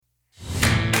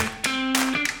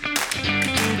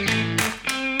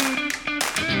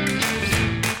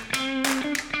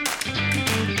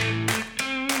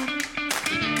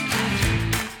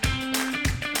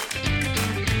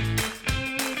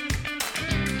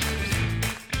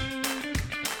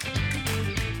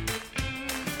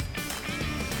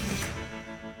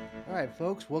right,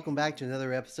 folks, welcome back to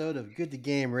another episode of Good to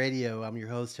Game Radio. I'm your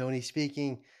host, Tony,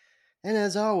 speaking. And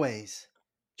as always,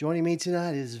 joining me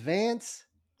tonight is Vance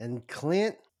and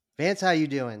Clint. Vance, how you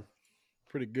doing?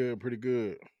 Pretty good, pretty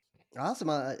good. Awesome.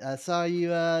 I saw you.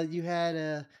 You had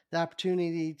the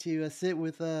opportunity to sit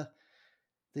with the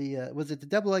was it the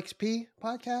Double XP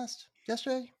podcast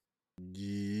yesterday?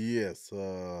 Yes,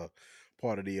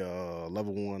 part of the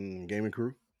level one gaming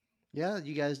crew. Yeah,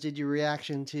 you guys did your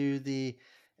reaction to the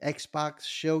Xbox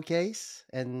showcase,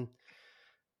 and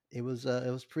it was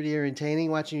pretty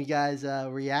entertaining watching you guys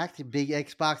react. Big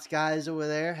Xbox guys over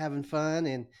there having fun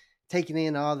and taking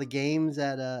in all the games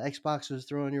that Xbox was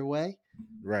throwing your way.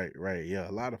 Right. Yeah,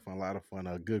 a lot of fun, a lot of fun.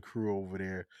 A good crew over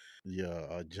there.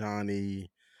 Yeah, Johnny,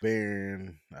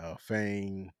 Baron,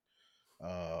 Fang,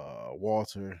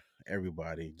 Walter,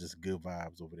 everybody. Just good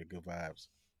vibes over there. Good vibes.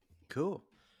 Cool.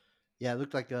 Yeah, it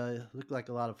looked like a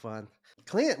lot of fun.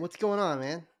 Clint, what's going on,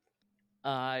 man?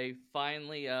 I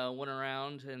finally went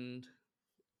around and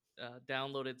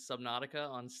downloaded Subnautica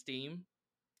on Steam,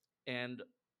 and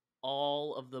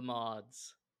all of the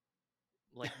mods,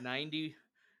 like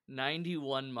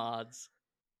 91 mods.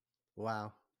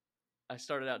 Wow. I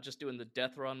started out just doing the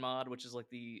Death Run mod, which is like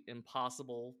the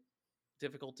impossible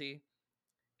difficulty,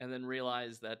 and then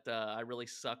realized that I really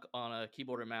suck on a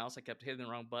keyboard and mouse. I kept hitting the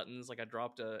wrong buttons. Like I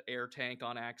dropped a air tank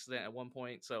on accident at one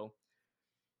point, so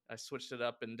I switched it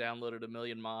up and downloaded a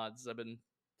million mods. I've been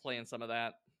playing some of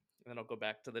that, and then I'll go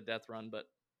back to the Death Run. But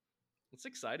it's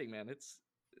exciting, man. It's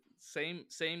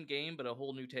same game, but a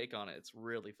whole new take on it. It's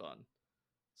really fun.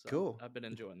 So Cool. I've been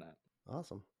enjoying that.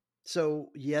 Awesome.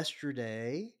 So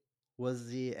yesterday was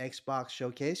the Xbox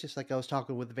showcase, just like I was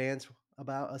talking with Vance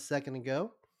about a second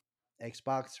ago.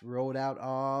 Xbox rolled out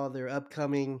all their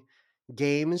upcoming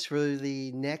games for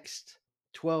the next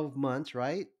 12 months,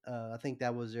 right? I think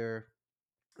that was their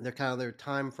kind of their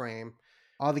time frame.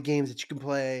 All the games that you can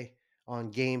play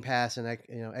on Game Pass and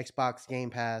Xbox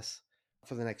Game Pass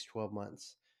for the next 12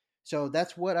 months. So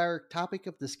that's what our topic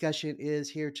of discussion is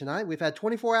here tonight. We've had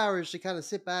 24 hours to kind of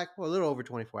sit back, well, a little over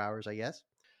 24 hours, I guess,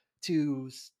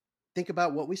 to think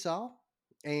about what we saw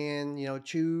and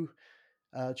chew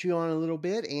on a little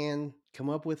bit and come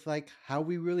up with like how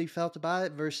we really felt about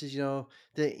it versus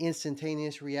the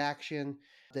instantaneous reaction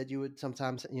that you would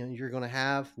sometimes you're going to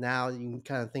have. Now you can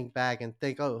kind of think back and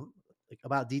think like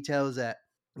about details that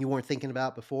you weren't thinking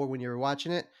about before when you were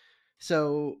watching it.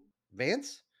 So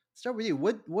Vance, start with you.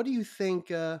 What do you think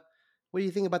about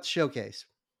the showcase?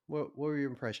 What were your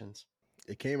impressions?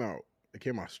 It came out. It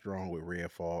came out strong with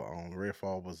Redfall.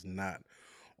 Redfall was not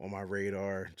on my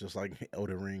radar, just like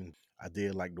Elden Ring. I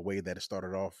did like the way that it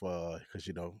started off, because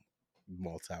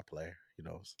multiplayer,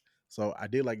 So I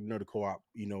did like the co-op,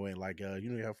 and like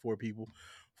you have four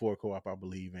co-op, I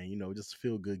believe, and just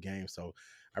feel good game. So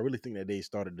I really think that they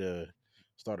started to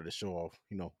show off,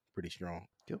 pretty strong.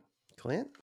 Cool. Clint?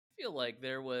 I feel like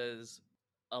there was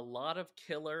a lot of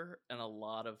killer and a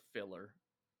lot of filler.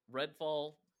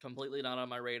 Redfall, completely not on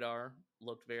my radar,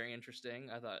 looked very interesting.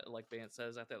 I thought, like Vance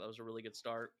says, I thought that was a really good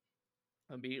start.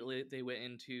 Immediately, they went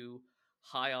into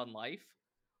High on Life,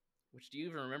 which, do you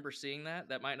even remember seeing that?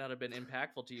 That might not have been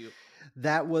impactful to you.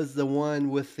 That was the one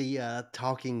with the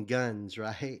talking guns,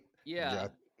 right? Yeah.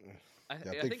 Yeah, I I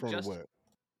think think from just, what?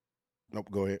 Nope,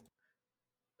 go ahead.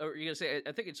 or you're going to say,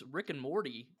 I think it's Rick and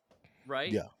Morty,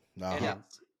 right? Yeah, And Yeah.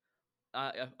 it's,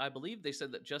 I believe they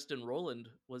said that Justin Roiland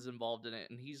was involved in it,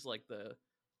 and he's like the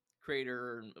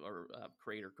creator or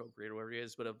co-creator, whatever he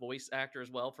is, but a voice actor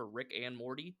as well for Rick and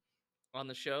Morty on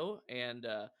the show. And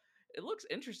it looks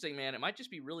interesting, man. It might just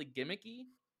be really gimmicky.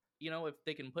 If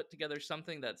they can put together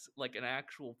something that's like an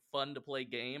actual fun to play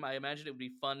game, I imagine it would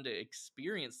be fun to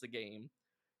experience the game.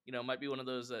 It might be one of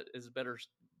those that is better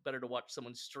to watch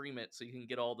someone stream it so you can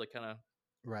get all the kind of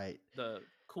Right. the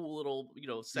cool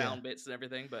little sound bits and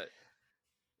everything. But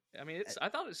I mean, I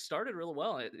thought it started really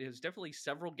well. It was definitely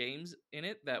several games in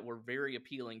it that were very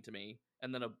appealing to me,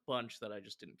 and then a bunch that I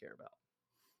just didn't care about.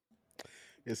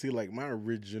 Yeah, see, like my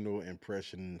original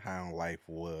impression how life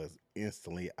was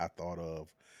instantly, I thought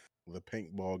of the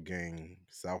paintball game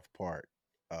South Park,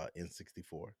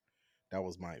 N64. That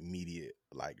was my immediate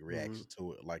like Mm-hmm. reaction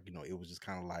to it. Like, it was just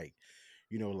kind of like,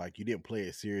 like you didn't play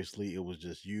it seriously. It was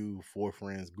just you, four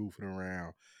friends goofing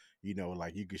around.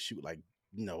 Like you could shoot like,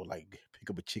 like pick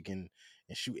up a chicken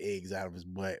and shoot eggs out of his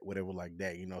butt, whatever like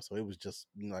that. So it was just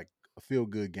like a feel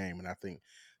good game, and I think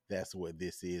that's what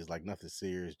this is. Like nothing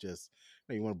serious, just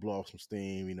you want to blow off some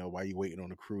steam, while you waiting on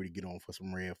the crew to get on for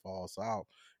some Redfall. So I'll,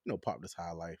 pop this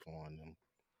high life on and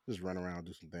just run around,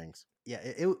 do some things. Yeah,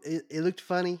 it looked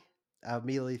funny. I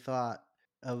immediately thought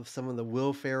of some of the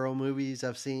Will Ferrell movies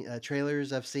I've seen,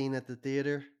 trailers I've seen at the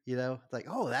theater. It's like,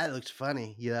 oh, that looks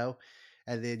funny.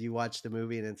 And then you watch the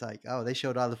movie and it's like, oh, they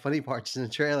showed all the funny parts in the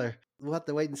trailer. We'll have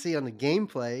to wait and see on the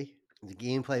gameplay. The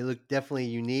gameplay looked definitely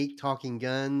unique, talking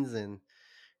guns and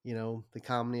the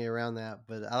comedy around that.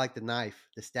 But I like the knife,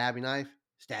 the stabby knife,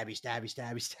 stabby, stabby,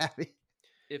 stabby, stabby.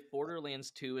 If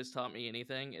Borderlands 2 has taught me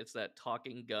anything, it's that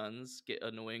talking guns get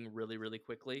annoying really, really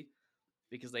quickly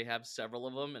because they have several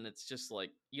of them, and it's just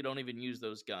like you don't even use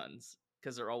those guns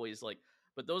because they're always like.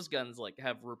 But those guns like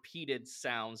have repeated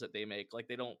sounds that they make. Like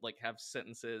they don't like have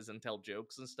sentences and tell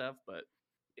jokes and stuff, but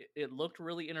it looked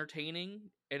really entertaining,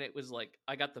 and it was like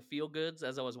I got the feel goods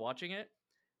as I was watching it.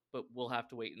 But we'll have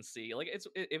to wait and see. Like it's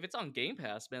if it's on Game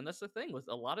Pass, man, that's the thing with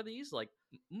a lot of these. Like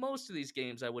most of these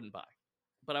games, I wouldn't buy,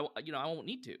 but I won't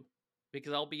need to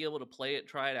because I'll be able to play it,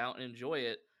 try it out, and enjoy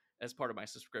it as part of my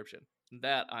subscription.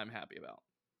 That I'm happy about.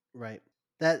 Right.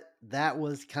 That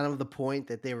was kind of the point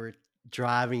that they were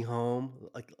driving home.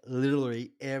 Like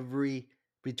literally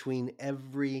between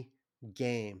every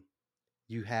game,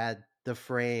 you had the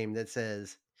frame that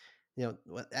says,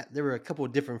 there were a couple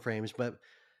of different frames, but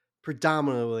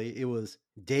predominantly it was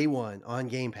day one on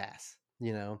Game Pass,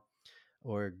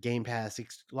 or Game Pass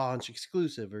launch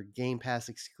exclusive or Game Pass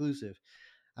exclusive.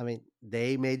 I mean,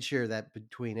 they made sure that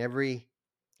between every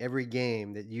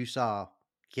game that you saw,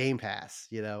 Game Pass,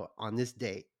 on this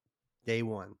date, day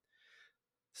one.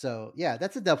 So yeah,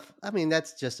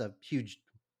 that's just a huge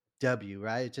W,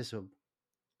 right? It's just Oh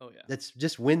yeah. let's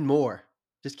just win more,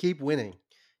 just keep winning,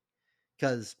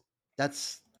 because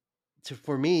that's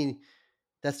for me.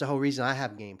 That's the whole reason I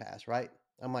have Game Pass, right?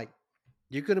 I'm like,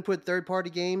 you're gonna put third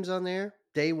party games on there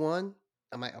day one.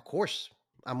 I'm like, of course,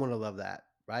 I'm gonna love that,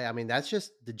 right? I mean, that's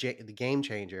just the game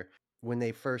changer. When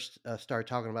they first started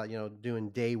talking about doing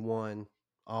day one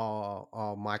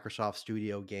all Microsoft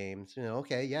Studio games,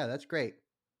 okay, yeah, that's great.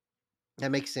 That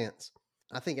makes sense.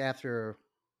 I think after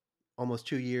almost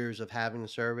 2 years of having the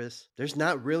service, there's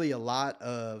not really a lot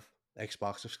of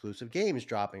Xbox exclusive games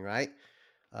dropping, right?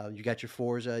 You got your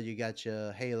Forza, you got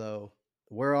your Halo.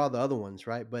 Where are all the other ones,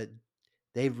 right? But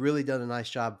they've really done a nice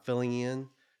job filling in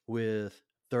with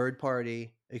third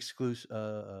party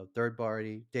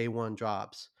day one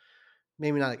drops.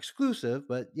 Maybe not exclusive,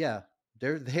 but yeah,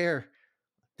 they're there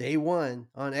day one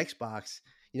on Xbox.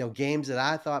 Games that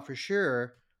I thought for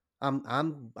sure I'm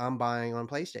buying on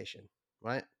PlayStation,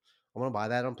 right? I want to buy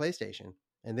that on PlayStation,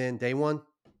 and then day one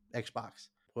Xbox.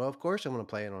 Well, of course I'm going to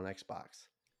play it on Xbox,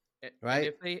 And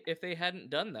right? if they hadn't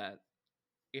done that,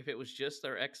 if it was just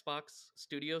their Xbox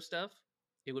Studio stuff,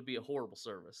 it would be a horrible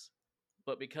service.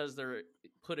 But because they're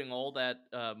putting all that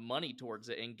money towards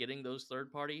it and getting those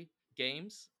third party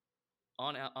games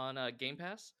on Game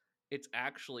Pass, it's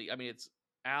actually, I mean, it's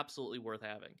absolutely worth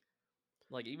having.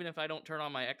 Like even if I don't turn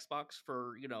on my Xbox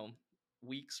for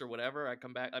weeks or whatever, I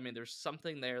come back. I mean, there's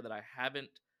something there that I haven't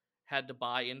had to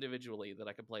buy individually that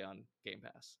I could play on Game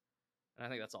Pass, and I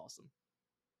think that's awesome.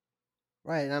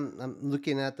 Right. I'm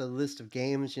looking at the list of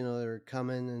games, that are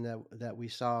coming and that we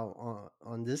saw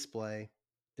on display.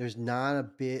 There's not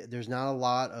a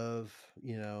lot of,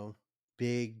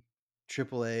 big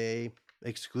AAA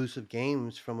exclusive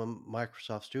games from a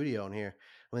Microsoft Studio in here.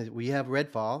 I mean, we have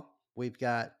Redfall. We've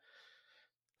got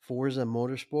Forza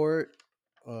Motorsport,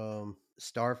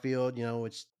 Starfield,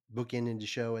 which bookended the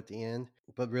show at the end.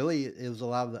 But really, it was a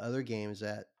lot of the other games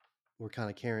that were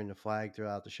kind of carrying the flag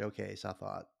throughout the showcase. I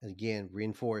thought, and again,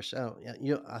 reinforce. Oh,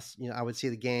 yeah, I would see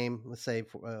the game. Let's say,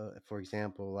 for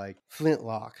example, like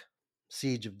Flintlock,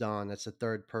 Siege of Dawn. That's a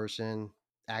third-person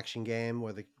action game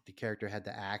where the character had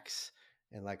the axe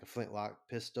and like a flintlock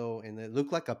pistol, and it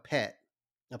looked like a pet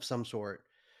of some sort,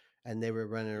 and they were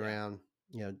running Yeah. around,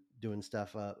 doing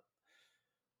stuff up.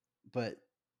 But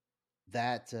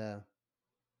that,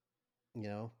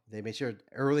 they made sure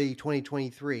early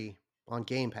 2023 on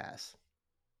Game Pass.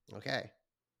 Okay,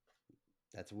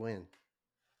 that's a win,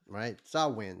 right? It's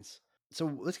all wins. So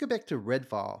let's go back to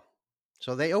Redfall.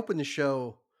 So they opened the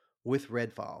show with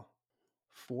Redfall.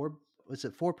 Was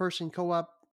it 4-person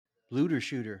co-op looter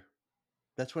shooter?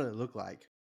 That's what it looked like.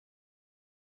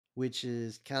 Which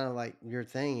is kind of like your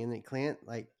thing, isn't it, Clint?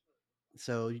 Like,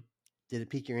 so did it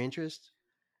pique your interest?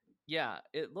 Yeah,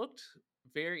 it looked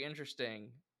very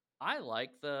interesting. I like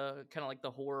the kind of like the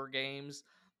horror games.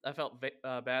 I felt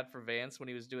bad for Vance when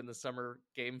he was doing the Summer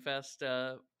Game Fest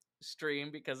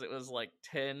stream because it was like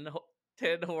 10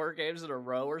 horror games in a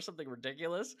row or something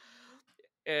ridiculous.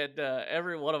 And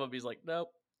every one of them, he's like, nope,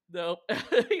 nope. But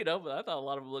I thought a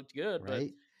lot of them looked good, but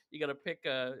Right. you got to pick,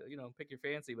 pick your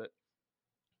fancy. But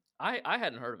I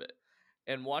hadn't heard of it.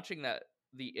 And watching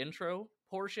the intro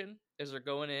portion as they're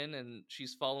going in, and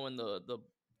she's following the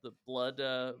blood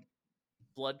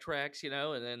tracks,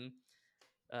 and then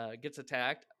gets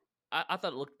attacked. I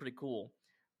thought it looked pretty cool.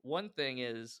 One thing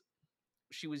is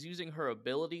she was using her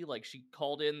ability, like she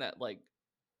called in that like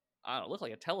I don't know, it looked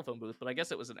like a telephone booth, but I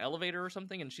guess it was an elevator or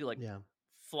something, and she like Yeah.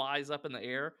 flies up in the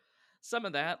air. Some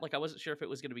of that, like I wasn't sure if it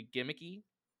was going to be gimmicky.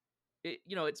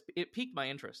 It piqued my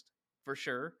interest for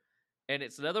sure, and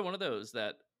it's another one of those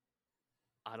that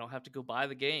I don't have to go buy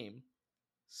the game,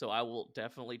 so I will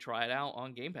definitely try it out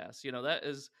on Game Pass. That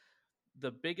is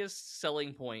the biggest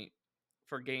selling point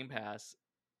for Game Pass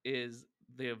is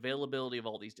the availability of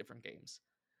all these different games.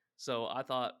 So I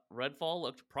thought Redfall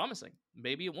looked promising.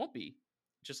 Maybe it won't be.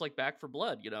 Just like Back for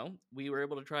Blood, we were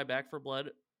able to try Back for Blood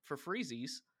for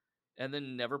freezies and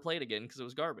then never played again because it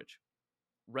was garbage.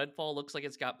 Redfall looks like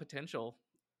it's got potential,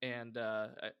 and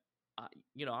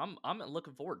I'm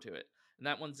looking forward to it. And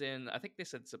that one's in, I think they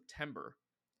said September.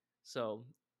 So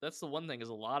that's the one thing is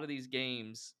a lot of these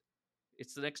games,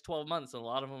 it's the next 12 months, and a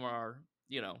lot of them are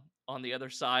on the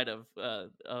other side of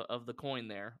the coin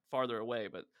there, farther away.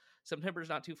 But September's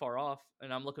not too far off,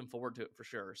 and I'm looking forward to it for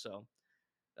sure. So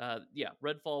yeah,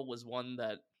 Redfall was one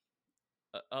that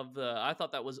I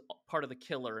thought that was part of the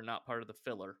killer and not part of the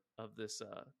filler of this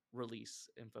release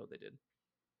info they did.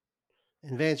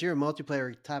 And Vance, you're a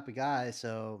multiplayer type of guy,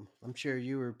 so I'm sure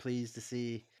you were pleased to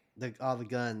see all the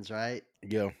guns, right?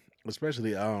 Yeah,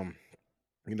 especially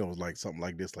like something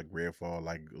like this, like Redfall,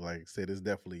 like I said, it's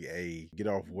definitely a get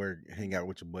off work, hang out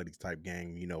with your buddies type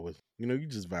game. With you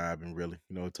just vibing really.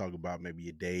 Talk about maybe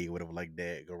a day or whatever like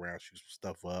that. Go around, shoot some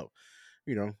stuff up.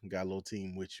 Got a little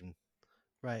team with you.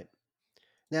 Right.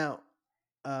 Now,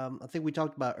 I think we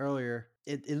talked about earlier.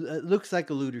 It looks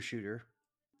like a looter shooter.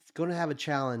 It's going to have a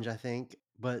challenge, I think,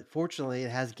 but fortunately,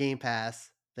 it has Game Pass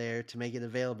there to make it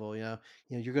available. You're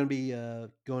going to be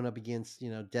going up against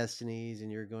Destinies,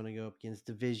 and you're going to go up against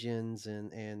Divisions,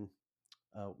 and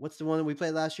what's the one that we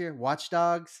played last year? Watch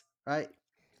Dogs, right?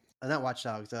 Not Watch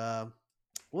Dogs. What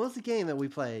was the game that we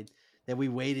played that we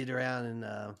waited around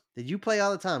and did you play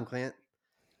all the time, Clint?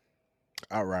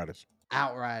 Outriders.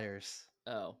 Outriders.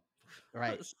 Oh,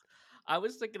 right. I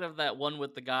was thinking of that one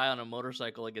with the guy on a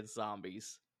motorcycle against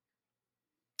zombies.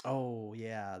 Oh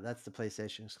yeah, that's the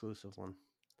PlayStation exclusive one.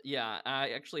 Yeah, I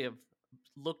actually have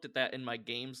looked at that in my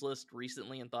games list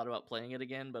recently and thought about playing it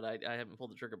again, but I haven't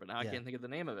pulled the trigger. But now I can't think of the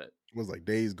name of it. It was like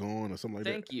Days Gone or something like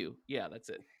that. Thank you. Yeah, that's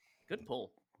it. Good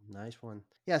pull. Nice one.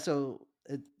 Yeah, so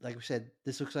like we said,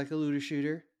 this looks like a looter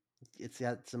shooter. It's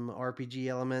got some RPG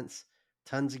elements,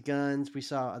 tons of guns. We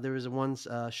saw there was one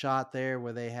shot there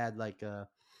where they had like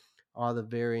all the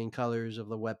varying colors of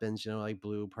the weapons, like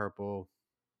blue, purple,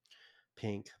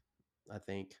 pink, I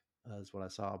think is what I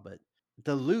saw. But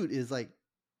the loot is like,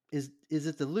 is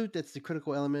it the loot that's the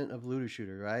critical element of looter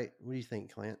shooter, right? What do you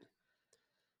think, Clint?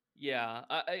 Yeah,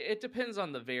 it depends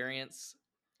on the variance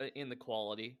in the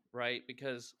quality, right?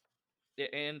 Because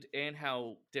and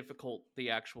how difficult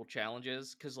the actual challenge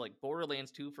is. Because like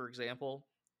Borderlands 2, for example,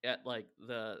 at like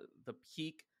the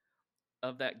peak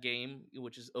of that game,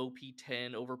 which is OP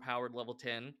 10, overpowered level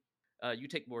 10, you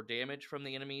take more damage from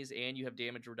the enemies and you have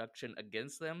damage reduction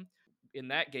against them. In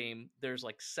that game, there's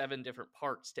like 7 different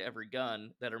parts to every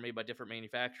gun that are made by different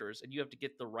manufacturers, and you have to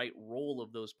get the right roll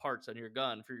of those parts on your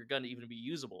gun for your gun to even be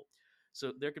usable.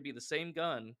 So there could be the same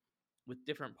gun with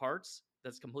different parts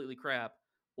that's completely crap,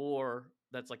 or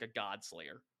that's like a god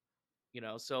slayer.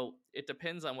 So it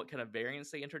depends on what kind of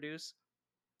variants they introduce.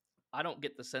 I don't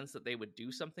get the sense that they would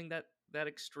do something that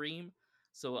extreme.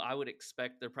 So I would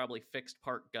expect they're probably fixed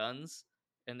part guns,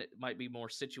 and it might be more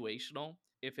situational.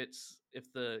 If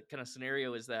the kind of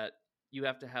scenario is that you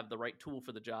have to have the right tool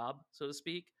for the job, so to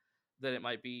speak, then it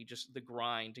might be just the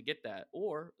grind to get that.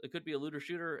 Or it could be a looter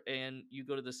shooter and you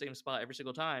go to the same spot every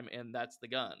single time and that's the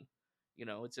gun.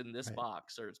 It's in this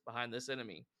box or it's behind this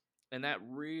enemy. And that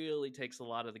really takes a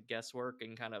lot of the guesswork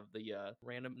and kind of the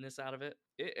randomness out of it.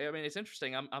 It's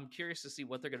interesting. I'm curious to see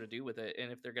what they're going to do with it,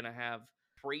 and if they're going to have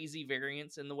crazy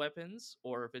variants in the weapons,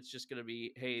 or if it's just going to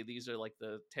be, hey, these are like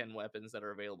the 10 weapons that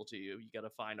are available to you. You got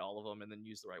to find all of them and then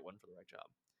use the right one for the right job.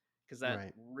 Because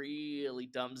that really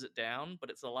dumbs it down, but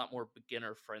it's a lot more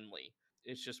beginner friendly.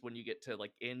 It's just when you get to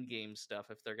like end game stuff,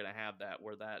 if they're going to have that,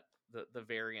 where that the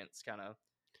variants kind of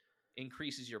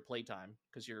increases your playtime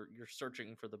because you're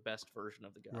searching for the best version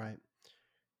of the gun. Right.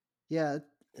 Yeah,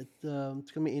 it's going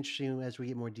to be interesting as we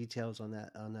get more details on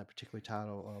that particular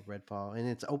title, Redfall, and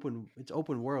it's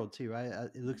open world too, right?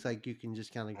 It looks like you can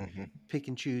just kind of pick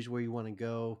and choose where you want to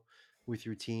go with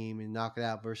your team and knock it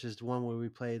out. Versus the one where we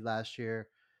played last year,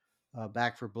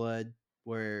 Back for Blood,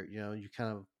 where you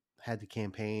kind of had the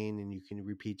campaign and you can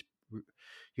repeat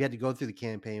you had to go through the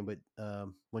campaign, but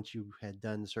once you had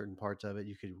done certain parts of it,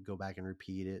 you could go back and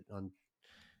repeat it on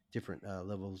different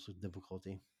levels of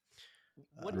difficulty.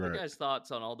 What are you Right. guys'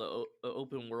 thoughts on all the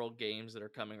open world games that are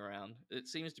coming around? It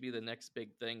seems to be the next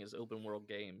big thing is open world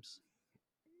games.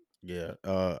 Yeah,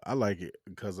 I like it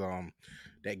because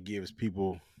that gives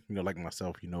people, like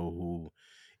myself, who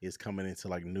is coming into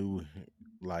like new,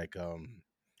 like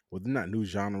well, they're not new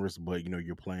genres, but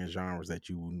you're playing genres that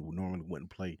you normally wouldn't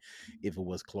play if it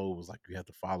was closed. Like you have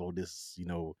to follow this,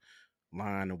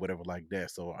 line or whatever like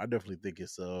that. So I definitely think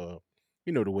it's the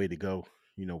way to go.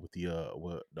 With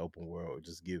the open world, it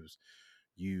just gives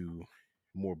you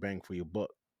more bang for your buck.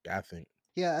 I think.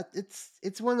 Yeah,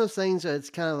 it's one of those things that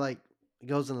it's kind of like it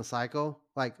goes in a cycle.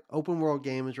 Like open world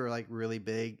games were like really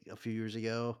big a few years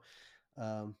ago,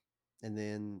 um, and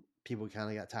then people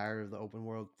kind of got tired of the open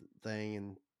world thing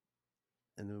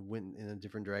and then went in a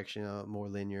different direction, more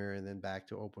linear, and then back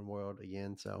to open world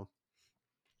again. So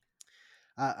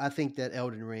I think that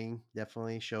Elden Ring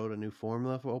definitely showed a new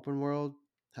formula for open world,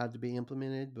 how to be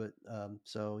implemented. But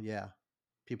so yeah,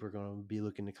 people are going to be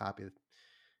looking to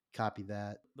copy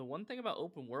that. The one thing about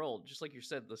open world, just like you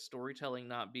said, the storytelling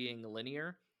not being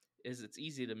linear, is it's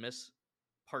easy to miss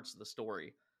parts of the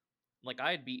story. Like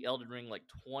I had beat Elden Ring like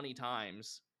 20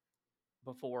 times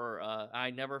before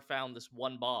I never found this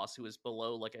one boss who was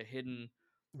below like a hidden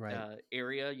Right.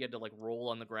 area. You had to like roll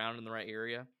on the ground in the right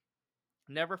area.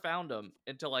 Never found him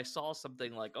until I saw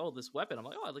something like, oh, this weapon. I'm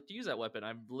like, oh, I'd like to use that weapon.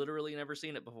 I've literally never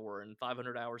seen it before in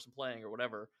 500 hours of playing or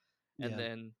whatever. And Yeah.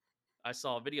 then I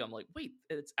saw a video. I'm like, wait,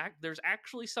 there's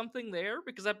actually something there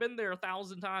because I've been there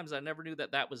 1,000 times. I never knew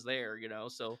that was there.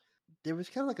 So There was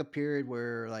kind of like a period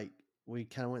where like we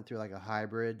kind of went through like a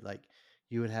hybrid. Like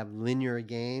you would have linear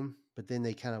game, but then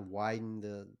they kind of widened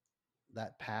the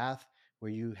that path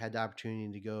where you had the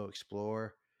opportunity to go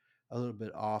explore a little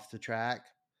bit off the track.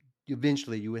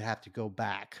 Eventually, you would have to go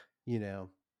back,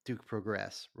 to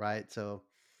progress, right? So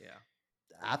yeah.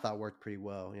 I thought worked pretty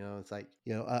well. It's like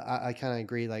I kind of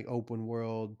agree. Like open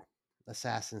world,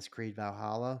 Assassin's Creed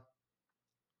Valhalla,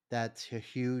 that's a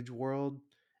huge world,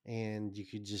 and you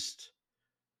could just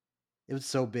it was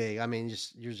so big. I mean,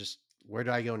 you're just where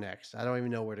do I go next? I don't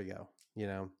even know where to go. You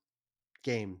know,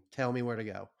 game, tell me where to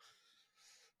go.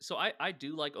 So I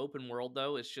do like open world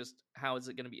though. It's just how is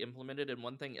it going to be implemented? And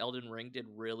one thing Elden Ring did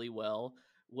really well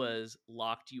was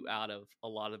locked you out of a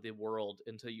lot of the world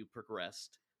until you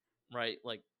progressed, right?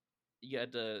 Like you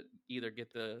had to either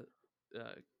get the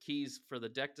keys for the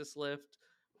Dectus lift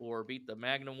or beat the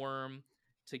Magnum Worm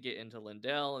to get into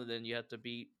Lindell, and then you have to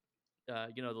beat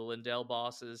the Lindell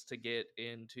bosses to get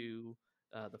into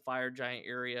the Fire Giant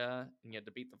area, and you had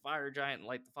to beat the Fire Giant and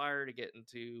light the fire to get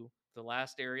into the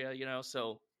last area.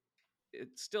 So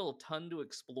it's still a ton to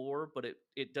explore, but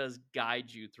it does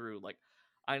guide you through. Like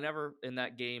I never in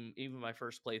that game, even my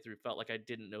first playthrough, felt like I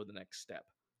didn't know the next step.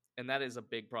 And that is a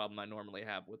big problem I normally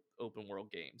have with open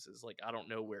world games is like I don't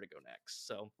know where to go next.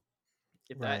 So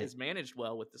if that Right, is managed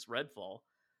well with this Redfall,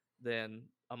 then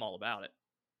I'm all about it.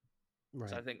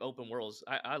 So I right, think open worlds,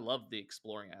 I love the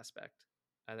exploring aspect.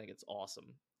 I think it's awesome.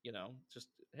 Just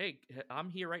hey, I'm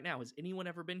here right now. Has anyone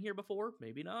ever been here before?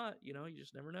 Maybe not. You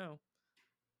just never know.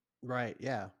 right.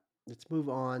 Yeah. Let's move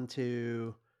on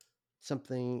to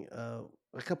something.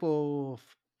 A couple of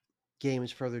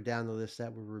games further down the list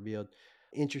that were revealed.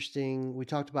 Interesting. We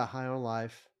talked about High on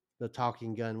Life, the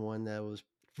talking gun one that was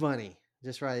funny.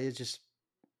 Just right.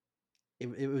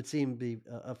 It would seem to be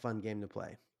a fun game to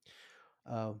play.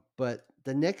 But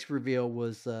the next reveal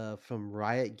was from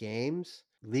Riot Games,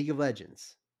 League of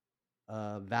Legends,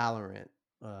 Valorant,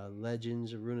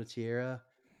 Legends of Runeterra,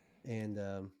 and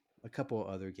a couple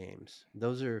other games.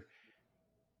 Those are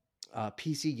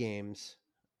PC games,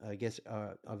 I guess,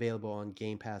 available on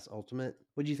Game Pass Ultimate.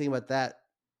 What do you think about that,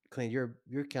 Clint? You're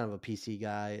kind of a PC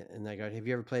guy, and like, have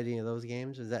you ever played any of those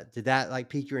games? Did that like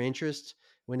pique your interest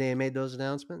when they made those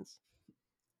announcements?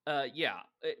 Yeah,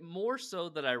 more so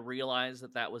that I realized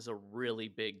that was a really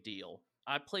big deal.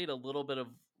 I played a little bit of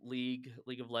League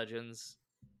of Legends,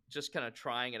 just kind of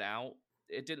trying it out.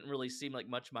 It didn't really seem like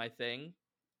much my thing,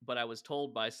 but I was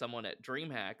told by someone at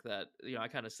DreamHack that I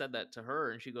kind of said that to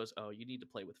her, and she goes, "Oh, you need to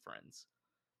play with friends."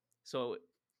 So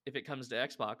if it comes to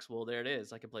Xbox, well, there it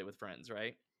is. I can play with friends,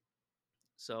 right?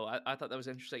 So I thought that was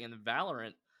interesting. And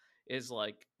Valorant is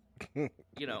like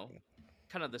you know,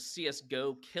 kind of the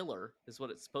CS:GO killer is what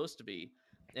it's supposed to be.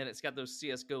 And it's got those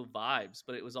CS:GO vibes,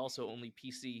 but it was also only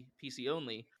PC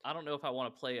only. I don't know if I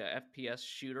want to play a FPS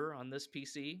shooter on this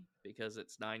PC because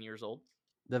it's 9 years old.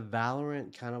 The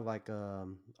Valorant kind of like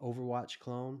Overwatch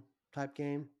clone type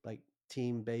game, like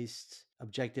team based,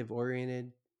 objective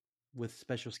oriented. with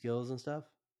special skills and stuff.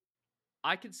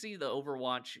 I could see the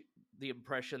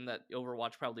impression that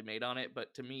Overwatch probably made on it,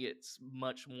 but to me, it's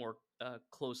much more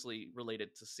closely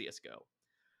related to CS:GO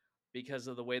because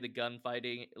of the way the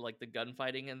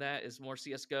gunfighting in that is more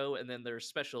CS:GO, and then there's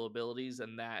special abilities,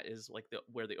 and that is like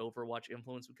where the Overwatch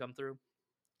influence would come through.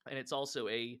 And it's also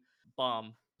a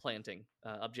bomb planting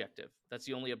objective. That's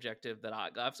the only objective that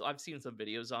I've seen some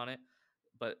videos on it,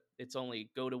 but it's only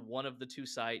go to one of the two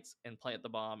sites and plant the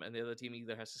bomb, and the other team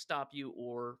either has to stop you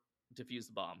or defuse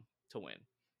the bomb to win.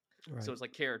 Right. So it's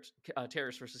like terrorist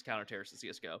versus counter terrorist in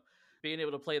CS:GO. Being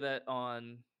able to play that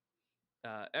on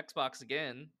Xbox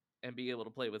again and be able to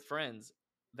play with friends,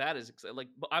 that is like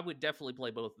I would definitely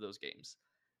play both of those games.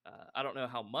 I don't know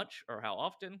how much or how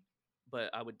often,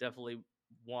 but I would definitely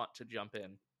want to jump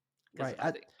in. Right.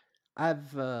 I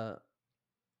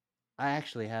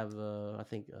actually have I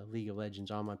think League of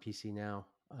Legends on my PC now.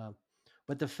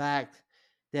 But the fact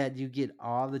that you get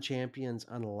all the champions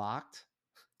unlocked,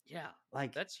 yeah,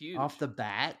 like that's huge off the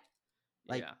bat,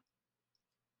 like yeah.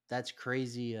 that's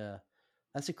crazy.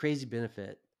 That's a crazy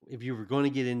benefit. If you were going to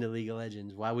get into League of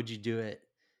Legends, why would you do it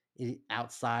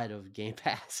outside of Game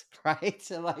Pass, right?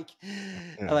 So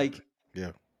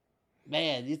Yeah.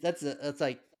 man, that's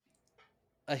like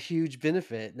a huge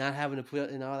benefit. Not having to put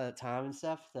in all that time and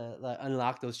stuff to like,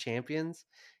 unlock those champions.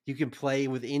 You can play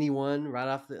with anyone right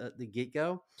off the get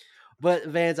go. But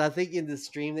Vance, I think in the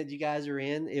stream that you guys are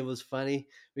in, it was funny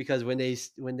because when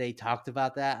they talked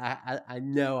about that, I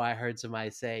know I heard somebody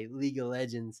say League of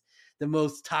Legends, the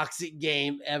most toxic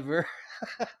game ever.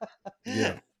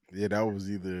 Yeah. Yeah, that was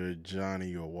either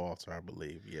Johnny or Walter, I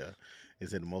believe. Yeah.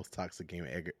 It's the most toxic game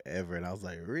ever. And I was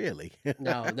like, really?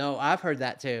 No, I've heard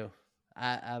that too.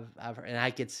 I've heard, and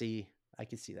I could see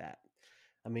that.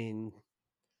 I mean,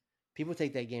 people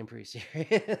take that game pretty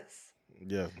serious.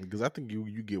 Yeah, because I think you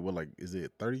get what, like, is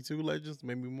it 32 legends,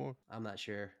 maybe more? I'm not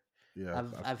sure. Yeah,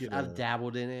 I've I I've forget. I've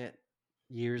dabbled in it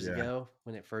years Yeah, ago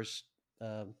when it first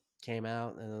came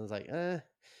out, and I was like,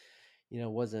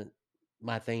 wasn't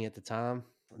my thing at the time.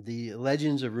 The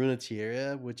Legends of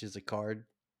Runeterra, which is a card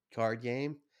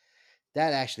game,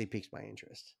 that actually piques my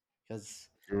interest because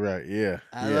you're right. Yeah,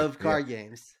 I yeah, love yeah, card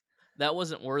games. That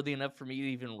wasn't worthy enough for me to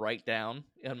even write down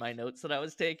in my notes that I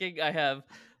was taking. I have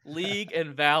League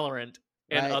and Valorant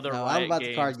and Right? other No, I'm Riot about the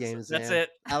games. card games, That's man. it.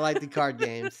 I like the card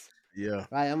games. yeah,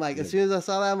 Right? I'm like, yeah, as soon as I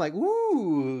saw that, I'm like,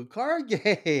 woo, card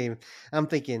game. I'm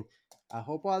thinking, I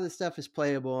hope all this stuff is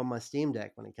playable on my Steam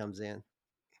Deck when it comes in.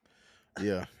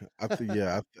 yeah. I think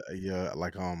yeah,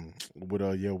 like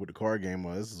with the card game.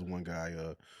 This is one guy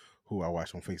who I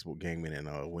watch on Facebook gaming, and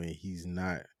when he's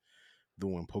not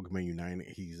doing Pokemon United,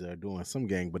 he's doing some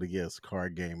game, but it's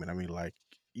card game, and I mean, like,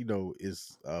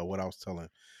 is what I was telling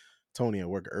Tony at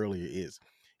work earlier is,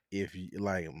 if you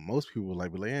like, most people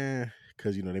like be like,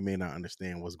 because they may not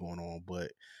understand what's going on,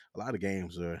 but a lot of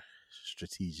games are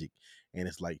strategic, and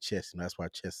it's like chess, and that's why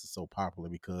chess is so popular,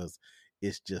 because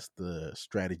it's just the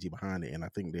strategy behind it. And I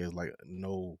think there's like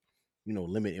no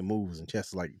limit in moves, and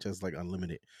chess is like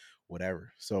unlimited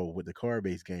whatever. So with the card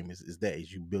based game, is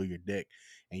you build your deck,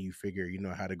 and you figure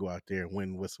how to go out there and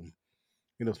win with some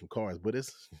cards. But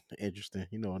it's interesting,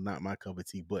 not my cup of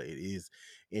tea, but it is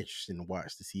interesting to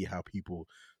watch, to see how people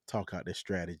talk out their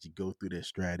strategy, go through their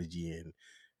strategy,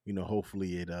 and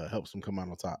hopefully it helps them come out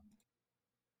on top.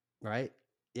 Right?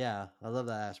 Yeah, I love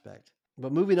that aspect.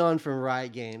 But moving on from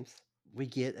Riot Games, we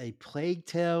get a Plague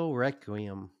Tale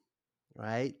Requiem.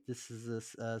 Right? This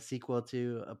is a sequel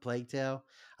to a Plague Tale.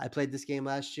 I played this game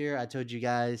last year. I told you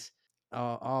guys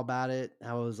all about it.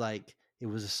 I was like, it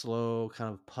was a slow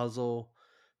kind of puzzle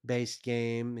based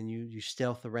game, and you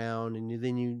stealth around, and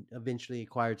then you eventually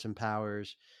acquired some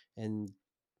powers. And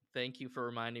Thank you for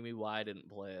reminding me why I didn't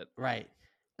play it. right,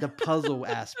 the puzzle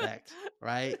aspect,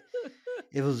 right?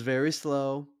 It was very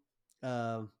slow.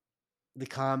 The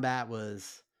combat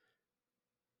was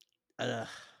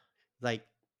like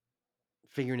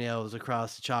fingernails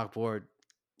across the chalkboard,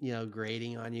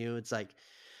 grating on you. It's like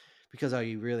because all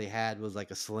you really had was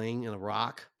like a sling and a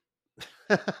rock.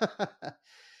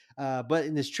 But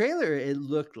in this trailer, it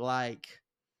looked like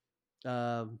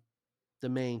um, the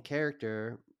main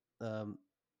character um,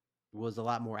 was a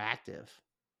lot more active.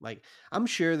 Like I'm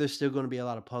sure there's still going to be a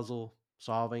lot of puzzle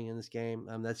solving in this game.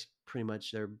 That's pretty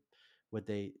much what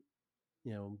they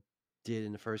did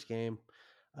in the first game.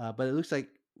 But it looks like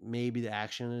maybe the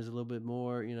action is a little bit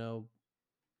more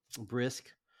brisk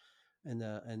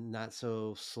and not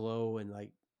so slow and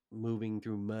like moving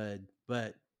through mud.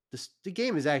 But the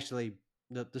game is actually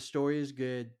the story is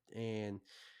good and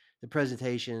the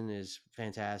presentation is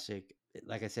fantastic.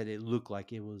 Like I said, it looked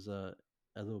like it was a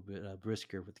little bit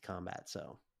brisker with the combat.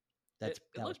 So It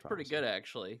that was looked pretty promising. good,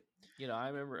 actually. I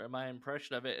remember my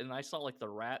impression of it, and I saw like the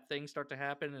rat thing start to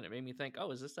happen, and it made me think,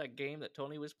 oh, is this that game that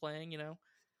Tony was playing?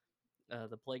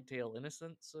 The Plague Tale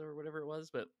Innocence or whatever it was,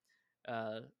 but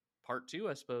uh, part two,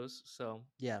 I suppose. So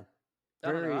Yeah,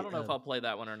 I don't know. I very don't know if I'll play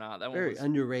that one or not. That one very was more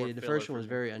underrated. The filler first one for was me.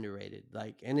 very underrated.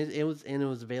 Like, and it was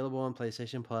available on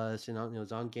PlayStation Plus, and it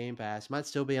was on Game Pass. Might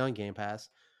still be on Game Pass.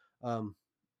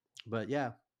 But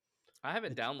yeah, I have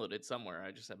it it's downloaded somewhere.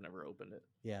 I just have never opened it.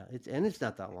 yeah, it's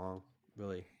not that long,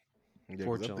 really. Yeah, because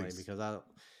I think Fortunately, because I don't.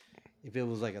 If it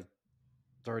was like a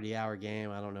 30-hour game,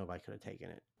 I don't know if I could have taken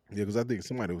it.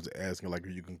 somebody was asking like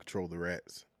if you can control the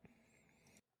rats.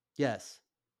 Yes,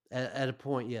 at a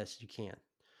point, yes, you can.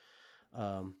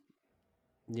 Um,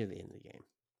 near the end of the game,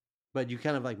 but you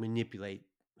kind of like manipulate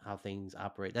how things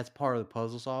operate. That's part of the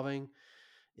puzzle solving.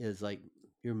 Is like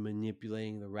you're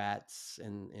manipulating the rats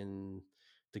and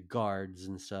the guards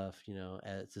and stuff,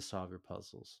 to solve your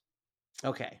puzzles.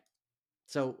 Okay,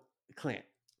 so Clint,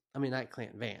 I mean not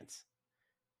Clint, Vance.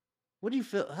 What do you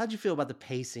feel? How'd you feel about the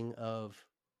pacing of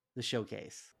the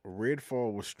showcase?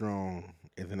 Redfall was strong,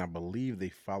 and then I believe they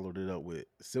followed it up with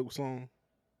Silk Song.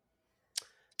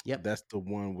 Yep, That's the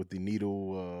one with the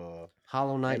needle,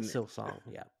 Hollow Knight, and Silksong.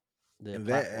 Yeah, the and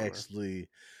that platformer. actually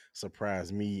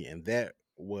surprised me, and that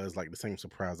was like the same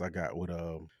surprise I got with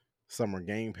Summer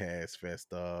Game Pass Fest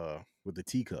with the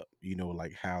teacup.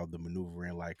 Like how the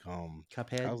maneuvering, like I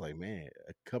Cuphead. was like, man,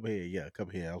 a Cuphead, yeah,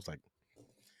 Cuphead. I was like,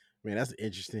 man, that's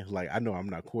interesting. Like I know I'm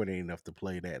not coordinated enough to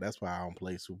play that. That's why I don't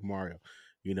play Super Mario.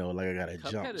 Like I gotta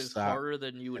Cuphead jump, is stop, harder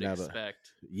than you would and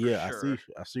expect, for yeah, sure.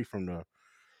 I see from the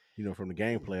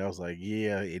gameplay, I was like,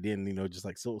 yeah, it didn't, just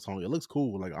like Silk Song. It looks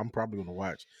cool. Like I'm probably gonna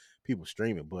watch people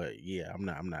stream it, but yeah, I'm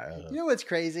not. You know what's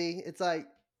crazy? It's like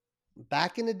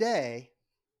back in the day,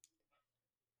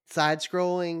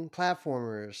 side-scrolling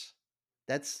platformers.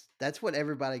 That's what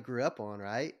everybody grew up on,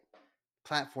 right?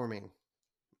 Platforming,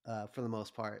 for the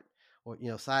most part, or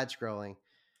side-scrolling,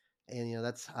 and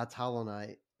that's Hollow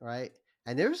Knight, right?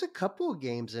 And there's a couple of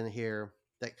games in here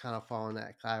that kind of fall in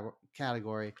that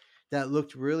category that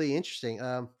looked really interesting.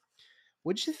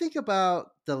 What did you think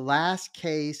about the last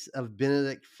case of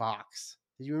Benedict Fox?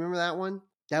 Did you remember that one?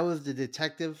 That was the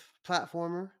detective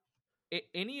platformer.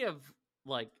 Any of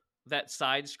like that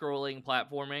side-scrolling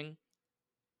platforming,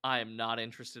 I am not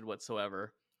interested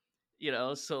whatsoever.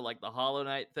 So like the Hollow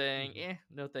Knight thing,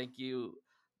 no thank you.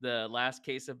 The last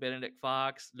case of Benedict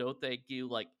Fox, no thank you.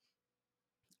 Like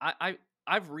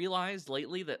I've realized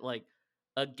lately that like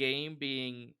a game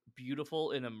being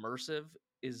beautiful and immersive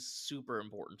is super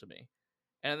important to me.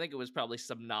 And I think it was probably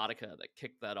Subnautica that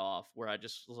kicked that off, where I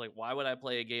just was like, why would I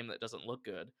play a game that doesn't look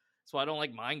good? So I don't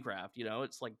like Minecraft,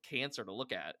 it's like cancer to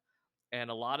look at. And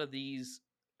a lot of these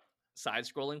side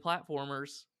scrolling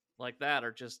platformers like that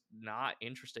are just not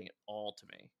interesting at all to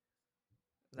me.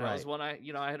 That was Right. one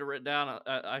I had it written down.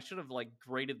 I should have like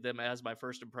graded them as my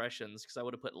first impressions because I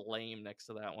would have put lame next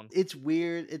to that one. It's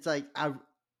weird. It's like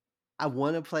I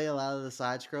want to play a lot of the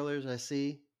side scrollers I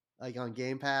see like on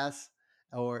Game Pass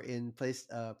or in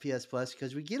PS Plus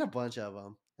because we get a bunch of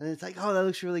them, and it's like, oh, that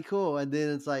looks really cool, and then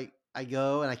it's like I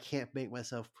go and I can't make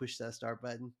myself push that start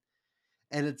button,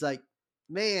 and it's like,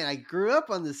 man, I grew up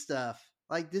on this stuff.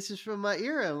 Like this is from my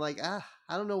era. I'm like, I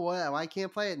don't know why I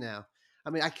can't play it now. I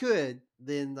mean, I could.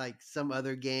 Then like some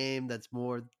other game that's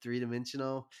more 3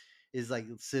 dimensional is like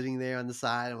sitting there on the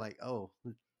side. I'm like, oh,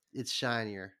 it's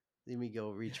shinier. Let me go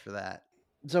reach for that.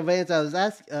 So Vance, I was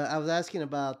asking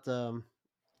about the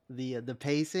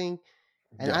pacing,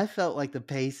 and yeah, I felt like the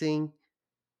pacing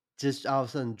just all of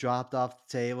a sudden dropped off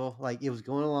the table. Like it was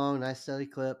going along, nice steady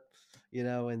clip,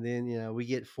 and then we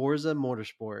get Forza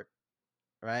Motorsport,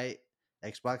 right?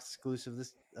 Xbox exclusive,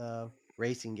 this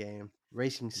racing game,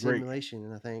 racing great,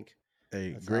 simulation, I think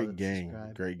a that's how great it's game,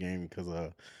 described. great game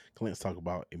because Clint's talk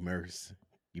about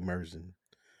immersion.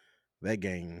 That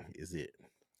game is it.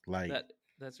 Like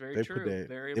That's very they put true. that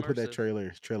Very they put that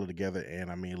immersive. trailer together, and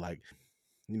I mean like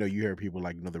you hear people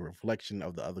like the reflection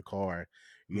of the other car,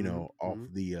 Mm-hmm, off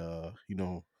mm-hmm. the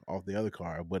off the other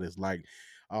car, but it's like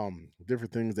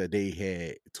different things that they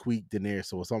had tweaked in there,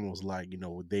 so it's almost like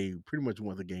they pretty much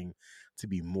want the game to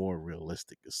be more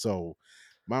realistic. So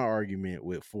my argument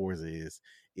with Forza is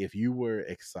if you were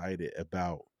excited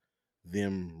about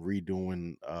them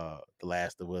redoing The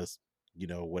Last of Us,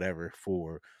 whatever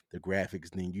for the graphics,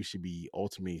 then you should be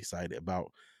ultimately excited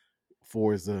about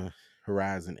Forza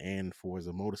Horizon and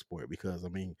Forza Motorsport because I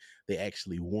mean they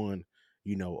actually won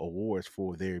awards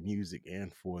for their music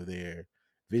and for their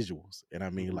visuals, and I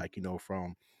mean Mm-hmm. like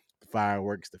from the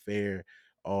fireworks, the fair,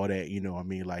 all that, I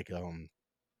mean like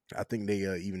I think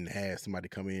they even had somebody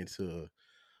come in to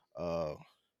uh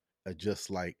adjust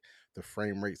like the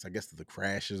frame rates, I guess, to the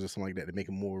crashes or something like that, to make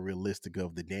it more realistic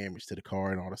of the damage to the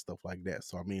car and all the stuff like that.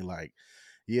 So I mean, like,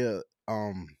 yeah,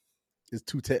 um, it's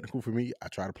too technical for me. I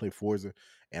try to play Forza,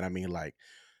 and I mean, like,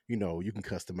 you can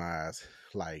customize,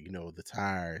 like, the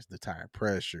tires, the tire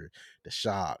pressure, the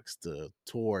shocks, the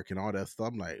torque, and all that stuff.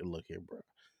 I'm like, look here, bro.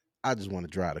 I just want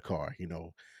to drive the car,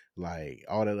 like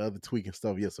all that other tweaking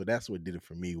stuff. Yeah, so that's what did it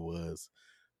for me, was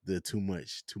the too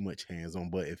much hands on.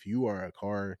 But if you are a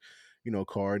car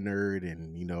nerd,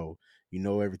 and you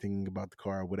know everything about the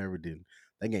car or whatever, then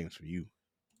that game's for you.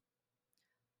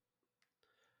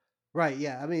 Right.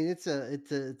 Yeah. I mean, it's a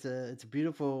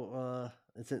beautiful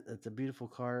it's a beautiful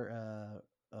car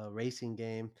racing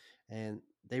game, and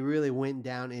they really went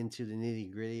down into the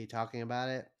nitty gritty talking about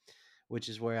it, which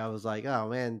is where I was like, oh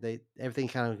man, they everything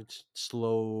kind of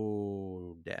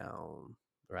slowed down,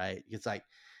 right? It's like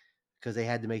because they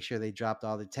had to make sure they dropped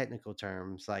all the technical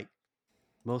terms, like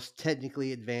most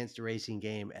technically advanced racing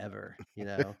game ever, you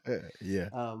know. Yeah.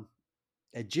 Um,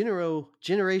 a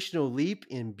generational leap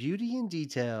in beauty and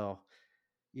detail,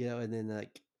 and then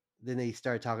then they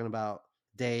started talking about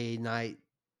day night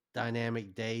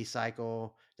dynamic day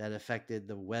cycle that affected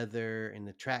the weather and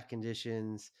the track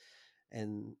conditions,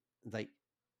 and like,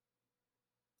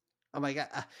 oh my god,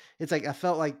 it's like I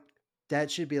felt like that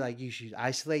should be like you should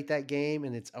isolate that game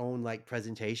in its own like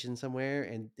presentation somewhere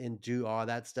and do all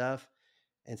that stuff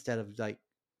instead of like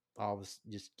all this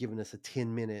just giving us a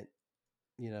 10-minute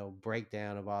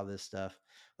breakdown of all this stuff.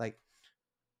 Like,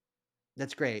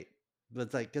 that's great, but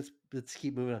it's like let's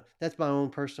keep moving on. That's my own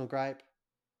personal gripe.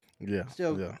 Yeah.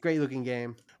 Still Yeah. great looking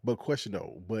game. But question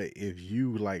though, but if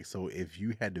you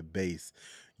had to base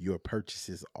your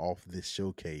purchases off this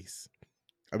showcase,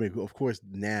 I mean, of course,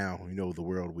 now the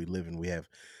world we live in. We have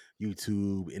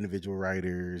YouTube, individual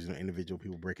writers, individual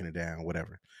people breaking it down,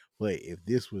 whatever. But if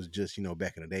this was just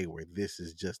back in the day, where this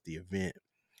is just the event,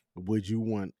 would you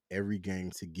want every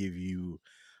game to give you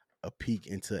a peek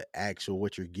into actual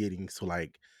what you're getting? So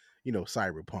like,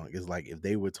 Cyberpunk is like, if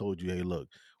they would told you, hey, look,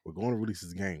 we're going to release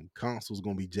this game, console's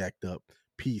going to be jacked up,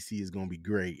 PC is going to be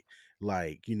great,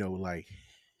 like, like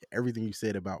everything you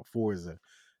said about Forza,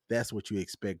 that's what you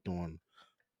expect on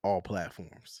all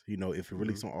platforms. If it Mhm.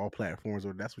 released on all platforms,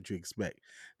 or that's what you expect,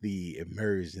 the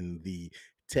immersion, the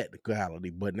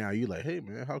technicality. But now you're like, hey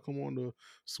man, how come on the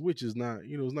Switch is not,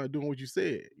 it's not doing what you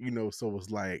said? So it's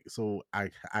like, so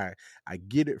I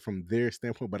get it from their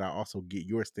standpoint, but I also get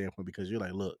your standpoint, because you're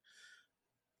like, look,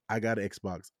 I got an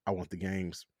Xbox, I want the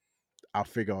games, I'll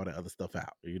figure all the other stuff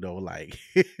out, like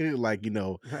like,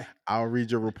 Right, I'll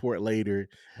read your report later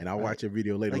and I'll right. watch your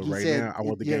video later, Like but he right now said, I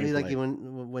want the like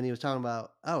gameplay. when he was talking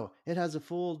about, oh, it has a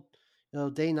full,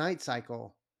 day night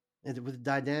cycle, and with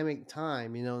dynamic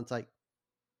time. It's like,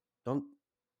 don't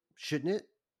shouldn't it?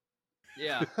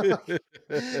 Yeah.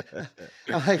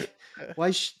 I'm like,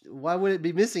 why would it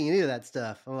be missing any of that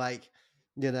stuff? I'm like,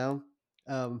 you know,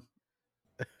 um,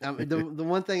 the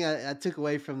one thing I took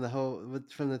away from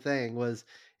from the thing was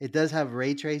it does have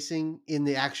ray tracing in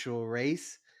the actual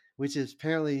race, which is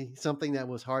apparently something that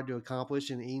was hard to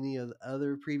accomplish in any of the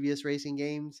other previous racing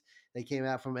games that came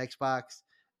out from Xbox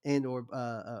and or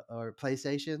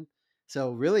PlayStation.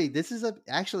 So really, this is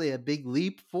actually a big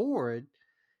leap forward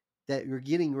that you're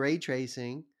getting ray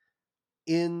tracing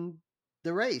in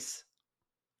the race.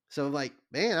 So like,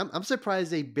 man, I'm surprised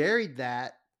they buried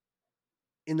that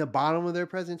in the bottom of their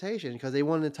presentation because they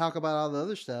wanted to talk about all the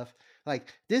other stuff.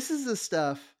 Like, this is the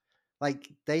stuff like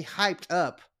they hyped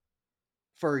up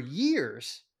for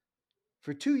years.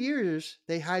 For 2 years,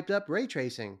 they hyped up ray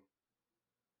tracing,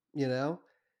 you know?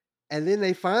 And then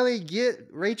they finally get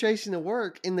ray tracing to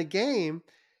work in the game,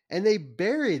 and they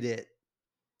buried it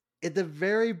at the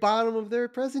very bottom of their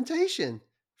presentation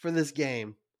for this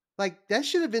game. Like, that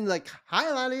should have been like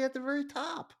highlighted at the very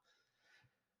top.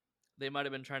 They might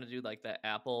have been trying to do like that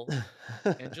Apple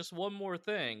and just one more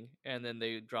thing, and then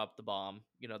they dropped the bomb,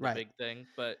 the Right. big thing.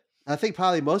 But I think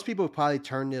probably most people probably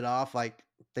turned it off. Like,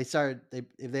 they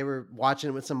if they were watching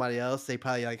it with somebody else, they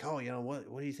probably like, oh, what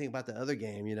do you think about the other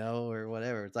game, or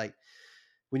whatever. It's like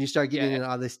when you start getting yeah, into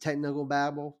all this technical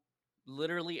babble.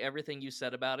 literally everything you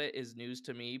said about it is news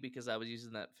to me because I was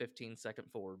using that 15-second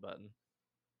forward button.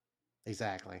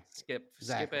 Exactly. Skip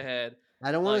Exactly. ahead.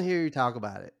 I don't want to Like hear you talk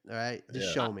about it. All right, just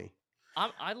Yeah. show me.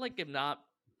 I like am not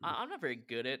I'm not very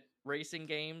good at racing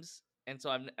games, and so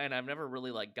I've never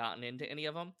really like gotten into any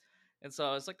of them, and so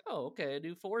I was like, oh okay, I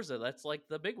do Forza, that's like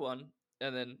the big one,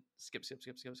 and then skip to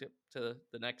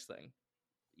the next thing,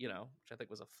 which I think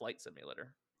was a flight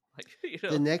simulator, like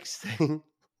The next thing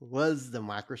was the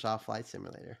Microsoft Flight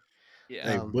Simulator. yeah.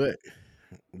 Hey, Um,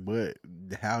 but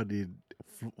how did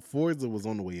Forza was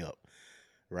on the way up?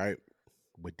 right?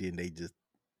 But then they just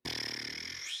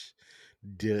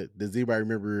does anybody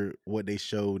remember what they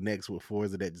showed next with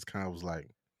Forza that just kind of was like,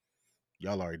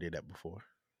 y'all already did that before?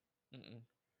 Mm-mm.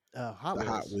 Hot The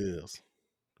Hot Wheels.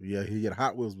 Wheels. Yeah, the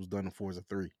Hot Wheels was done in Forza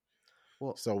 3.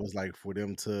 Well, So it was like for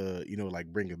them to, like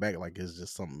bring it back, like it's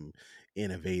just something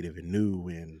innovative and new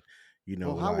and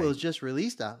Hot Wheels like just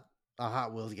released a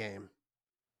Hot Wheels game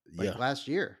like yeah, last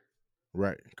year.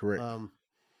 right, correct. Um,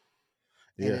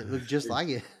 and Yeah. it looked just like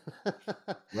it.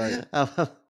 Right. Uh,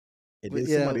 And but then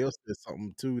somebody else said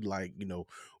something too, like,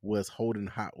 was holding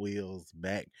Hot Wheels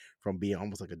back from being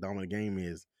almost like a dominant game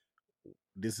is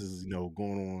this is, going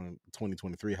on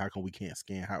 2023. How come we can't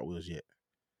scan Hot Wheels yet?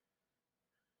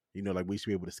 Like we should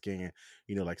be able to scan,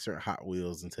 like certain Hot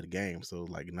Wheels into the game. So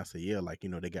like, and I said, yeah, like,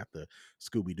 they got the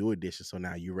Scooby Doo edition. So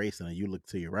now you're racing and you look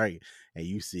to your right and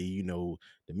you see, the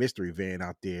mystery van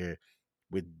out there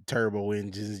with turbo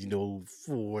engines,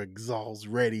 4 exhausts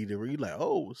ready to read. Like,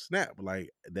 oh snap! Like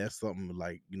that's something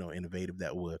like innovative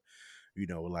that would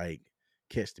like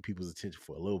catch the people's attention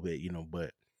for a little bit,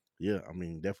 But yeah, I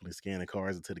mean, definitely scanning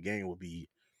cars into the game would be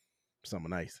something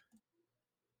nice,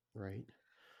 right.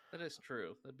 That is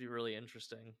true. That'd be really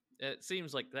interesting. It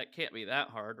seems like that can't be that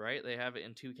hard, right? They have it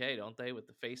in 2K, don't they, with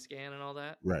the face scan and all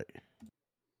that? right?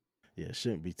 Yeah, it